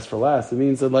the best for last. It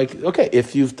means that, like, okay,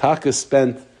 if you've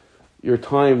spent your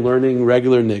time learning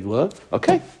regular nigla,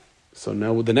 okay. So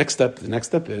now the next step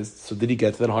is, so did he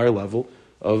get to that higher level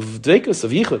of dveikus,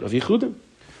 of yichudim?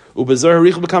 And the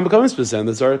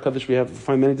Zohar Kaddish, we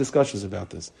find many discussions about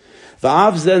this.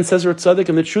 Va'av then says Rav Tzadok,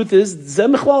 and the truth is,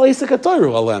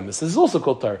 this is also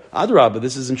called Torah. Adrabah,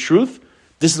 this is in truth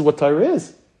This is what Torah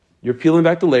is. You're peeling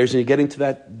back the layers and you're getting to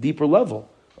that deeper level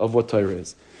of what Torah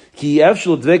is. We're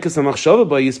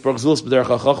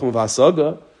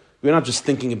not just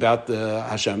thinking about the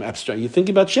Hashem abstract. You're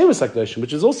thinking about Shemus HaKadoshim,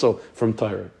 which is also from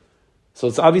Torah. So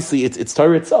it's obviously it's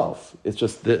Torah itself. It's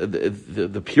just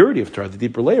the purity of Torah, the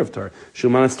deeper layer of Torah. It's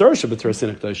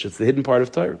the hidden part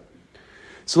of Torah.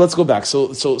 So let's go back. So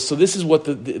this is what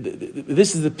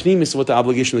this is the pnimis of what the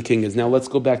obligation of the king is. Now let's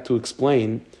go back to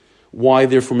explain why,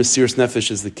 therefore, mesirus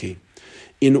nefesh is the key.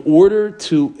 In order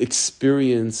to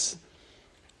experience,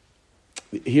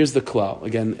 here's the klal.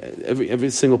 Again, every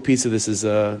single piece of this is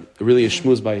really a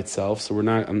shmuz by itself. So I'm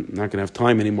not going to have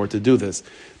time anymore to do this.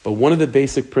 But one of the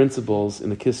basic principles in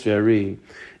the Kisvei Ari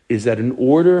is that in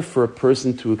order for a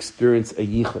person to experience a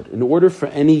yichud, in order for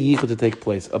any yichud to take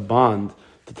place, a bond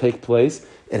to take place,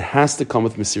 it has to come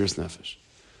with mesirus nefesh.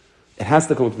 It has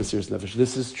to come with mesirus nefesh.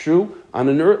 This is true on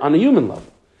a human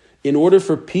level. In order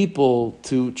for people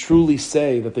to truly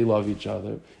say that they love each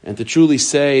other and to truly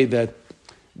say that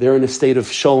they're in a state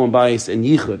of shalom bayis and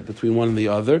yichud between one and the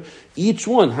other, each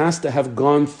one has to have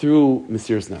gone through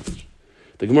mesirus nefesh.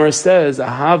 The Gemara says,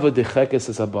 "Ahava dechekes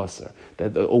es habasar,"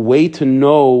 that a way to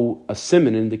know a siman,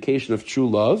 an indication of true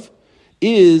love,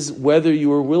 is whether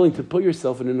you are willing to put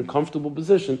yourself in an uncomfortable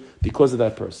position because of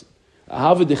that person.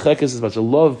 Ahava dechekes es habasar.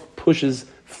 Love pushes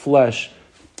flesh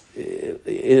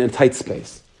in a tight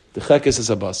space. Dechekes es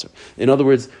habasar. In other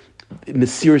words,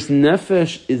 mesirus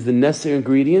nefesh is the necessary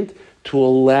ingredient to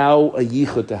allow a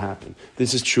yichud to happen.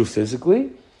 This is true physically,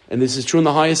 and this is true in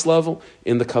the highest level,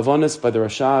 in the kavanas by the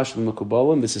Rashash and the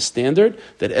Mekubalim. This is standard,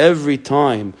 that every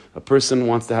time a person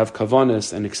wants to have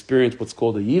kavanas and experience what's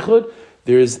called a yichud,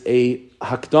 there's a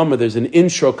hakdama, there's an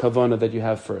intro kavana that you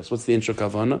have first. What's the intro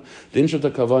kavana? The intro to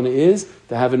kavana is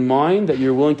to have in mind that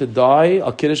you're willing to die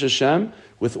al kiddush Hashem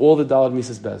with all the dalad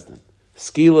misas bezdin.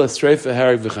 Skila, streifa,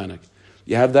 harag, v'chenek.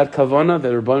 You have that kavana,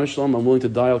 that Rabban Shalom, I'm willing to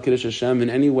die al kiddush Hashem in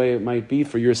any way it might be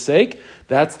for your sake.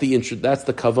 That's the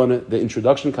kavana, the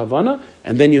introduction kavana,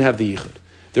 and then you have the yichud.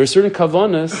 There are certain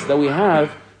kavanas that we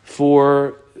have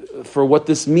for what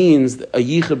this means, a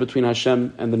yichud between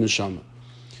Hashem and the neshama.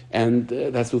 And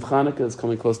that's with Chanukah, it's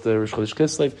coming close to Rosh Chodesh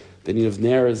Kislev. The need of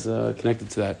Ner is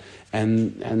connected to that.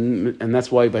 And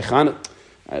that's why by Chanukah,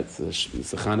 it's a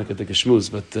Chanukah to Geshmuz,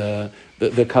 but the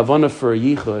kavana for a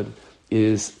yichud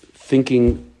is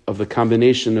thinking of the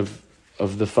combination of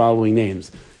the following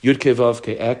names. Yud Kevav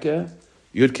Ke Eke,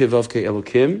 Yud Kevav Ke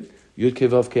Elokim, Yud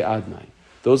Kevav Ke Adnai.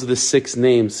 Those are the 6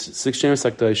 names, 6 Shemus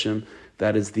HaKadoshim,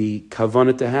 that is the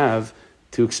kavanah to have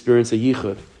to experience a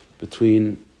yichud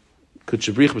between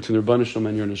Kutchabrich, between the Rabban Shalom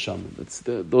and your neshama. It's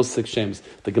those 6 Shemus.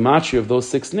 The gematria of those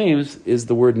 6 names is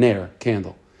the word Ner,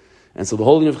 candle. And so the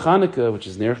holding of Chanukah, which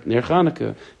is Ner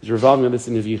Chanukah, is revolving on this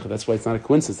in Yichud. That's why it's not a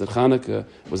coincidence that Chanukah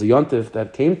was a yontif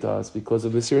that came to us because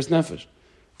of mesirus nefesh.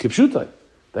 Kipshutai,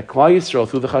 that Klal Yisrael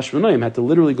through the Chashmonaim had to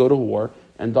literally go to war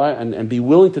and die and be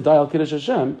willing to die al kiddush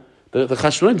Hashem. The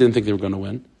Chashmonaim didn't think they were going to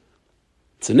win.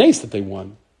 It's a nace that they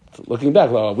won. Looking back,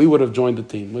 we would have joined the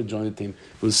team. It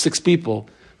was 6 people,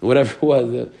 whatever it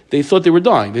was. They thought they were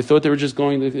dying. They thought they were just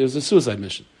going. It was a suicide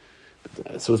mission.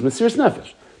 So it's mesirus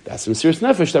nefesh. That's mesirus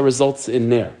nefesh that results in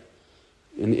ner,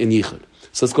 in yichud.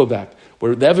 So let's go back.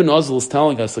 Where the Even Ozel is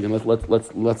telling us again.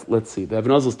 Let's see. The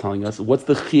Even Ozel is telling us what's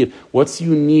the chiyuv, what's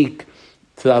unique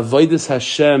to the avodas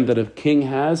Hashem that a king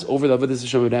has over the avodas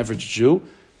Hashem of an average Jew.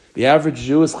 The average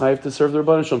Jew is chayav to serve the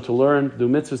Rabban Shalom, to learn, to do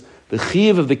mitzvahs. The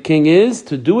chiyuv of the king is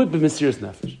to do it with mesirus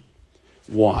nefesh.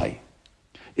 Why?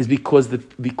 Is because the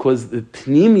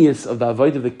pnimius of the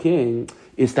avodah of the king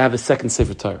is to have a second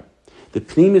sefer Torah. The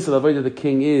pnimis of the avodah of the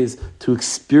king is to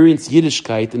experience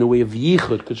Yiddishkeit in a way of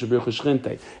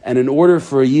yichud, and in order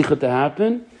for a yichud to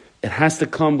happen, it has to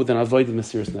come with an avodah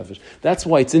mesirus nefesh. That's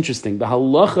why it's interesting. The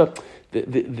halacha,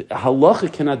 the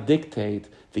halacha cannot dictate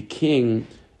the king.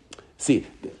 See,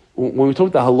 when we talk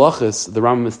about the halachas, the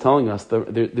Rambam is telling us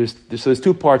there's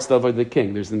 2 parts to the avodah of the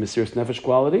king. There's the mesirus nefesh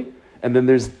quality, and then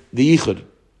there's the yichud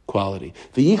quality.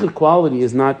 The yichud quality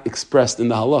is not expressed in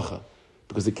the halacha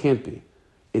because it can't be.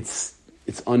 It's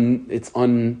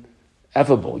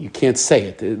uneffable. You can't say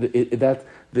it.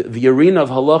 The arena of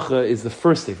halacha is the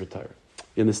first sefer Torah.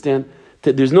 You understand?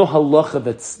 There's no halacha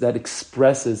that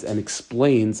expresses and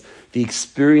explains the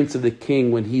experience of the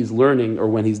king when he's learning or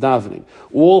when he's davening.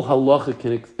 All halacha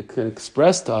can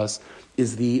express to us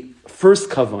is the first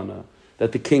kavana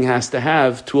that the king has to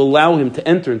have to allow him to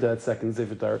enter into that second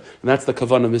sefer Torah, and that's the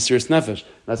kavana of mesirus nefesh.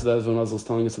 That's what Even Ozel is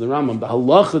telling us in the Rambam. The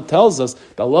halacha tells us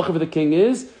the halacha for the king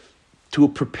is to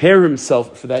prepare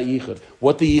himself for that yichud.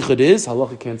 What the yichud is,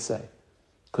 halacha can't say.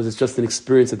 because it's just an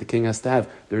experience that the king has to have.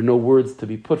 There are no words to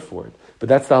be put for it. But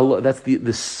that's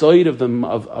the side of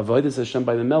avodas Hashem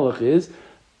by the Melech is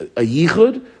a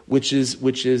yichud, which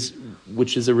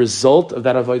is a result of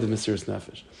that avodah mesirus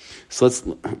nefesh. So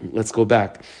let's go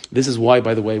back. This is why,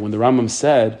 by the way, when the Rambam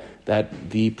said that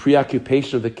the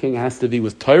preoccupation of the king has to be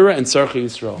with Torah and Tzarchei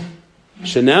Yisrael.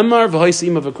 Shenemar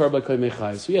v'hoisim avakar b'kay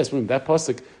mechai. So yes, that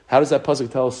pasuk. How does that pasuk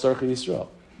tell us Tzarchei Yisrael?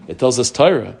 It tells us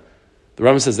Torah. The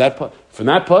Rambam says that from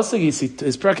that pasuk, you see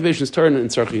his preoccupation is Torah and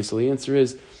Tzarchei Yisrael. The answer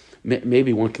is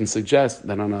maybe one can suggest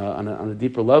that on a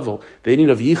deeper level, the meaning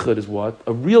of yichud is what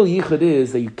a real yichud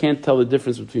is, that you can't tell the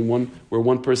difference between where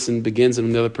one person begins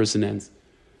and the other person ends.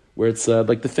 Where it's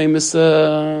like the famous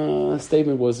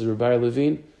statement was Rabbi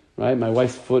Levine, right? My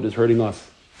wife's foot is hurting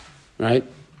us, right?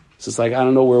 So it's like I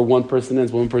don't know where one person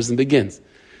ends, one person begins.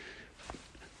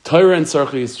 Torah and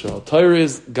Tzarchei Yisrael. Torah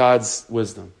is God's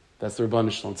wisdom. That's the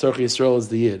Rebbeinu Shalom. Tzarchei Yisrael is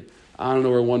the Yid. I don't know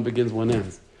where one begins, one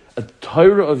ends. A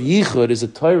Torah of Yichud is a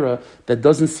Torah that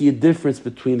doesn't see a difference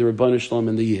between the Rebbeinu Shalom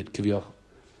and the Yid. Kiviyach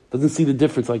doesn't see the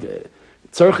difference. Like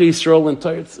Tzarchei Yisrael and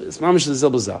Torah, it's mamish a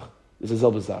zelbazach. It's a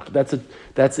zelbazach.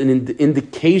 That's an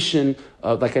indication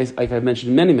of, like I've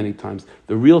mentioned many times,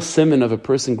 the real siman of a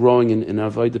person growing in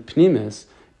avodah pnimis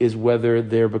is whether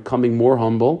they're becoming more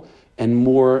humble and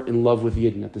more in love with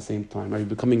Yidden at the same time. Are you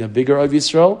becoming a bigger Av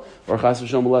Yisrael or Chas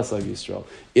v'Shalom less Av Yisrael?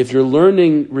 If your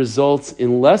learning results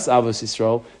in less Avos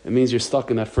Yisrael, it means you're stuck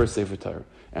in that first Sefer Torah.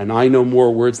 And I know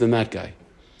more words than that guy.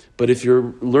 But if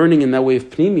you're learning in that way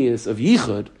of Pnimius, of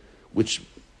Yichud, which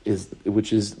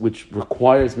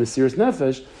requires mesirus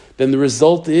nefesh, then the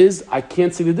result is I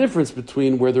can't see the difference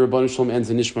between where the Rebbeinu Shalom ends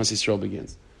and Nishmas Yisrael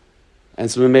begins. And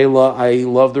so Memela, I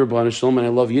love the Rebbeinu Shalom and I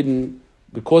love Yidden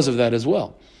because of that as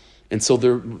well. And so the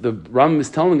Rambam is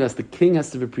telling us the king has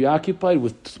to be preoccupied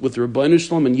with the Rebbeinu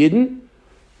Shalom and Yidden,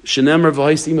 shenemar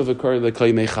v'haisim avakar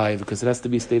l'kay mechai, because it has to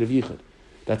be a state of yichud.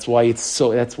 That's why it's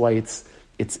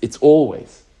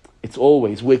always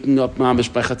waking up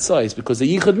mamish by chatzais, because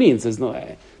the yichud means there's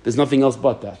nothing else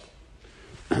but that.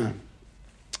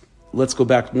 Let's go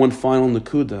back one final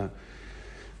nakuda.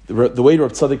 The way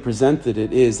Rav Tzaddik presented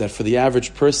it is that for the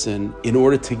average person, in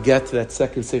order to get to that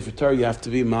second Sefer Torah, you have to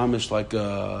be mamish like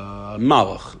a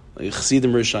malach, like a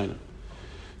chasidim rishayim.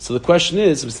 So the question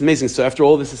is, it's amazing. So after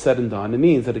all this is said and done, it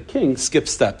means that a king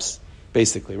skips steps,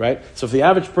 basically, right? So for the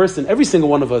average person, every single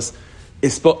one of us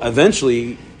is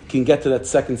eventually can get to that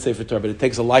second Sefer Torah, but it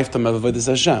takes a lifetime of avodas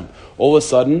Hashem. All of a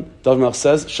sudden, David Melech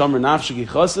says, "Shamar nafshi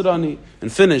chassid ani,"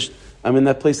 and finished. I'm in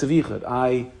that place of yichud.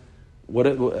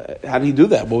 How do you do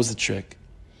that? What was the trick?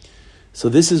 So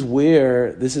this is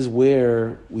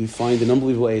where we find an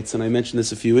unbelievable eitz, and I mentioned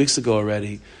this a few weeks ago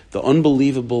already, the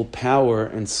unbelievable power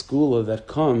and skula that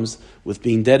comes with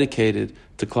being dedicated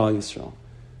to Klal Yisrael.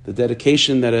 The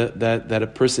dedication that a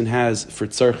person has for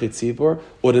Tzarchei Tzibor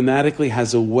automatically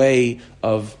has a way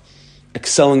of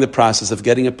excelling the process, of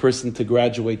getting a person to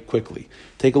graduate quickly.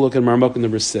 Take a look at Marmuk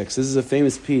number 6. This is a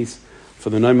famous piece for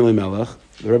the Noimeli Melech,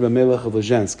 the Rebbe Melech of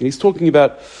Lezhensk, and he's talking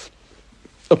about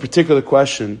a particular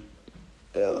question.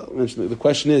 The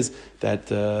question is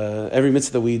that every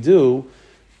mitzvah that we do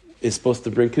is supposed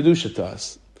to bring kedusha to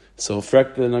us. So,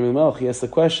 Frek the Noimeli Melech, he asked the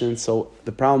question. So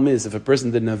the problem is, if a person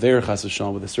did an aver chas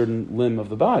v'shalom with a certain limb of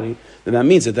the body, then that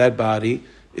means that body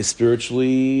is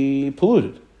spiritually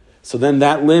polluted. So then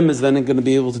that limb is then going to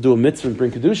be able to do a mitzvah and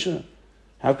bring kedusha.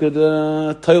 How could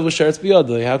Toil v'sheretz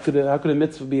biyadai? How could a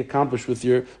mitzvah be accomplished with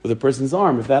a person's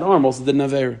arm if that arm also did an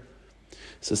aver?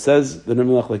 So says the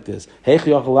Nemelech like this: Heich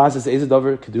yochel is eze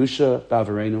davar kedusha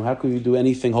ba'averenu. How can we do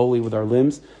anything holy with our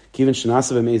limbs? Kivin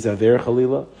shenasav emeiz aver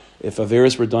chalila. If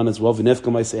averis were done as well,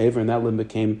 v'nifka ma'asever, and that limb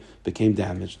became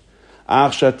damaged.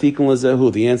 Ach shatikun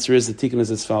lezehu. The answer is the tikkun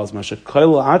is as follows: Masha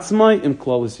koil atzmai im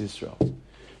klalis Yisrael.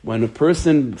 When a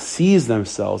person sees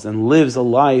themselves and lives a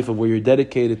life of where you're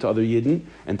dedicated to other Yidden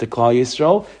and to Klal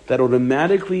Yisrael, that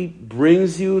automatically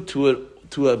brings you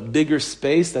to a bigger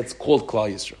space that's called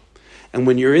Klal Yisrael. And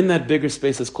when you're in that bigger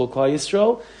space that's called Klal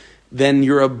Yisrael, then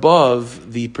you're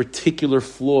above the particular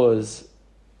flaws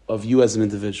of you as an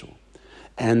individual.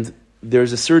 And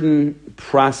there's a certain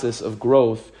process of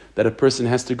growth that a person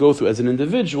has to go through as an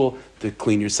individual to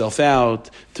clean yourself out,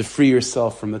 to free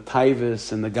yourself from the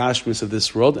taivas and the gashmis of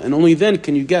this world, and only then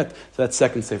can you get to that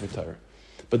second Sefer Torah.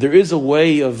 But there is a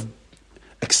way of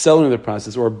accelerating the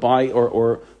process, or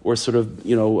sort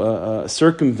of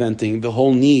circumventing the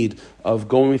whole need of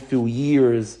going through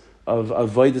years of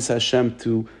avodas Hashem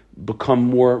to become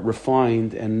more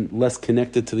refined and less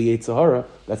connected to the Yetzer Hara.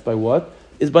 That's by what?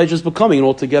 Is by just becoming an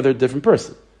altogether different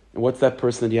person. And what's that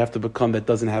person that you have to become that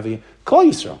doesn't have a Klal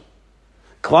Yisrael?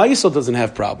 Klal Yisrael doesn't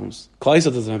have problems. Klal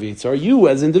Yisrael doesn't have Yitzhar. You,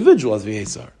 as an individual, has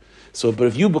Yitzhar. So, but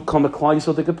if you become a Klal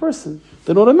Yisrael person,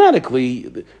 then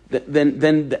automatically,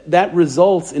 then that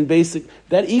results in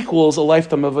that equals a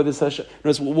lifetime of Avodas Hashem.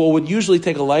 What would usually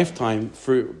take a lifetime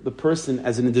for the person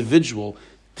as an individual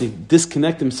to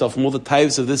disconnect himself from all the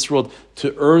types of this world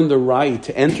to earn the right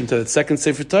to enter into that second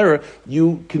Sefer Torah,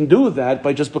 you can do that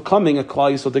by just becoming a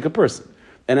Klal Yisrael person.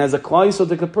 And as a Klal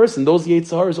Yisrael person, those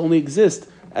Yitzharas only exist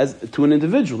as to an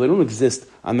individual. They don't exist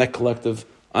on that collective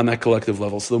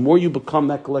level. So the more you become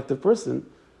that collective person,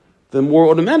 the more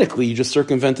automatically you just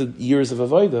circumvented years of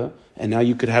Avodah, and now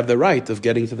you could have the right of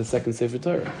getting to the second Sefer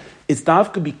Torah. It's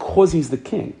dafka because he's the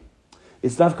king.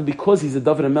 It's dafka because he's a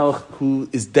David HaMelech who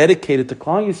is dedicated to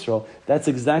Klal Yisrael. That's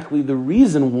exactly the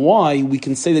reason why we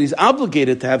can say that he's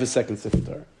obligated to have a second Sefer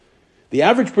Torah. The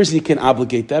average person, you can't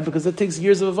obligate that because that takes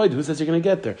years of Avodah. Who says you're going to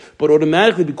get there? But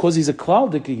automatically, because he's a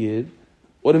Klal Yid,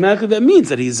 automatically that means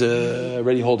that he's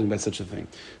already holding by such a thing.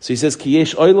 So he says, "Ki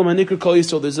yesh olam hanikra Klal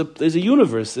Yisrael." There's a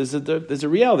universe. There's a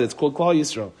reality. It's called Klal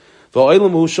Yisrael.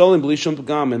 V'olam hu sholem b'li shum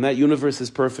pagam, and that universe is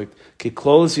perfect. Ki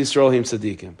klolos Yisrael him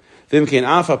tzadikim.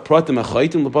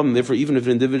 Therefore, even if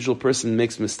an individual person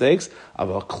makes mistakes, the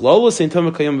klal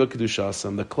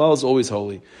is always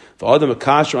holy.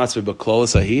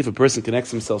 If a person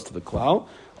connects himself to the klal,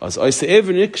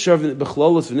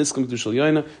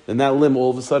 then that limb all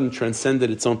of a sudden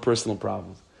transcended its own personal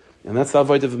problems. And that's the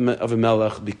avodah of a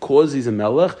melech. Because he's a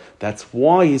melech, that's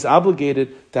why he's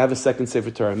obligated to have a second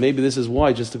Sefer Torah. Maybe this is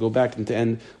why, just to go back and to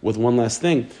end with one last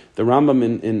thing, the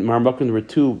Rambam in Marmukah number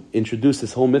 2 introduced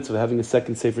this whole mitzvah of having a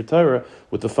second Sefer Torah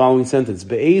with the following sentence: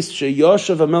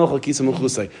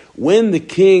 when the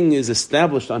king is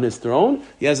established on his throne,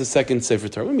 he has a second Sefer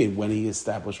Torah. What do you mean, when he is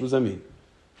established? What does that mean?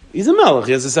 He's a melech,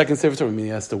 he has a second Sefer Torah. I mean,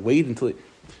 he has to wait until the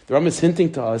Rambam is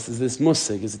hinting to us is this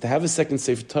musig, is that to have a second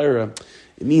Sefer Torah,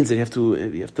 it means that you have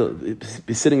to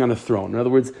be sitting on a throne. In other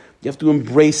words, you have to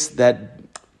embrace that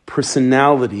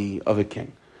personality of a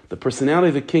king. The personality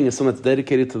of a king is someone that's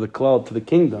dedicated to the klal, to the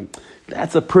kingdom.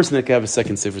 That's a person that can have a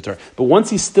second Sefer Torah. But once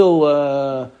he's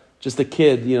still just a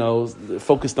kid,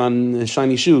 focused on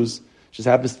shiny shoes, just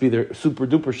happens to be there super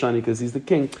duper shiny because he's the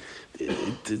king,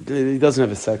 he doesn't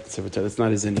have a second Sefer Torah. That's not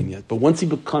his Indian yet. But once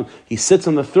he sits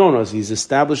on the throne, as he's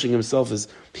establishing himself, as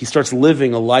he starts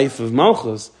living a life of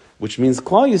malchus, which means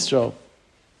Klal Yisrael,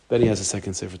 then he has a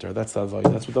second Sefer Torah. That's the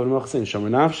avodah. That's what David HaMelech is saying. Shomer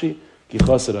nafshi, ki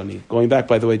chased ani. Going back,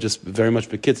 by the way, just very much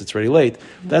bekitz, it's already late.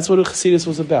 That's what Chassidus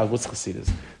was about. What's Chassidus?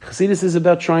 Chassidus is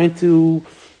about trying to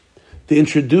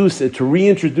reintroduce the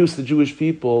Jewish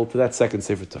people to that second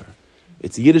Sefer Torah.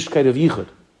 It's the Yiddishkeit of Yichud.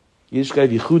 Yiddishkeit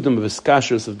of Yichudim, of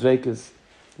Eskashers, of Dveikas.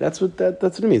 That's what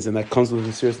it means. And that comes with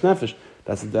mesirus nefesh.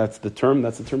 That's the term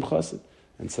chassid.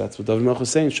 And so that's what David HaMelech was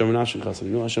saying. Shomer nafshi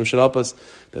chassid. Hashem should help us.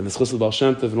 Then the chassid Baal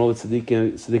Shem Tov and all the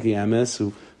tzaddikim Ames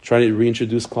who try to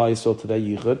reintroduce Klal Yisrael to that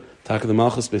Yichud. Taka the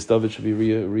Malchus Beis David should be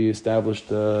reestablished.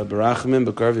 Barachimim,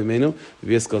 Bakar V'Imenu,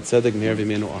 V'Yeskal Tzedek, Meir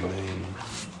V'Imenu. Amen.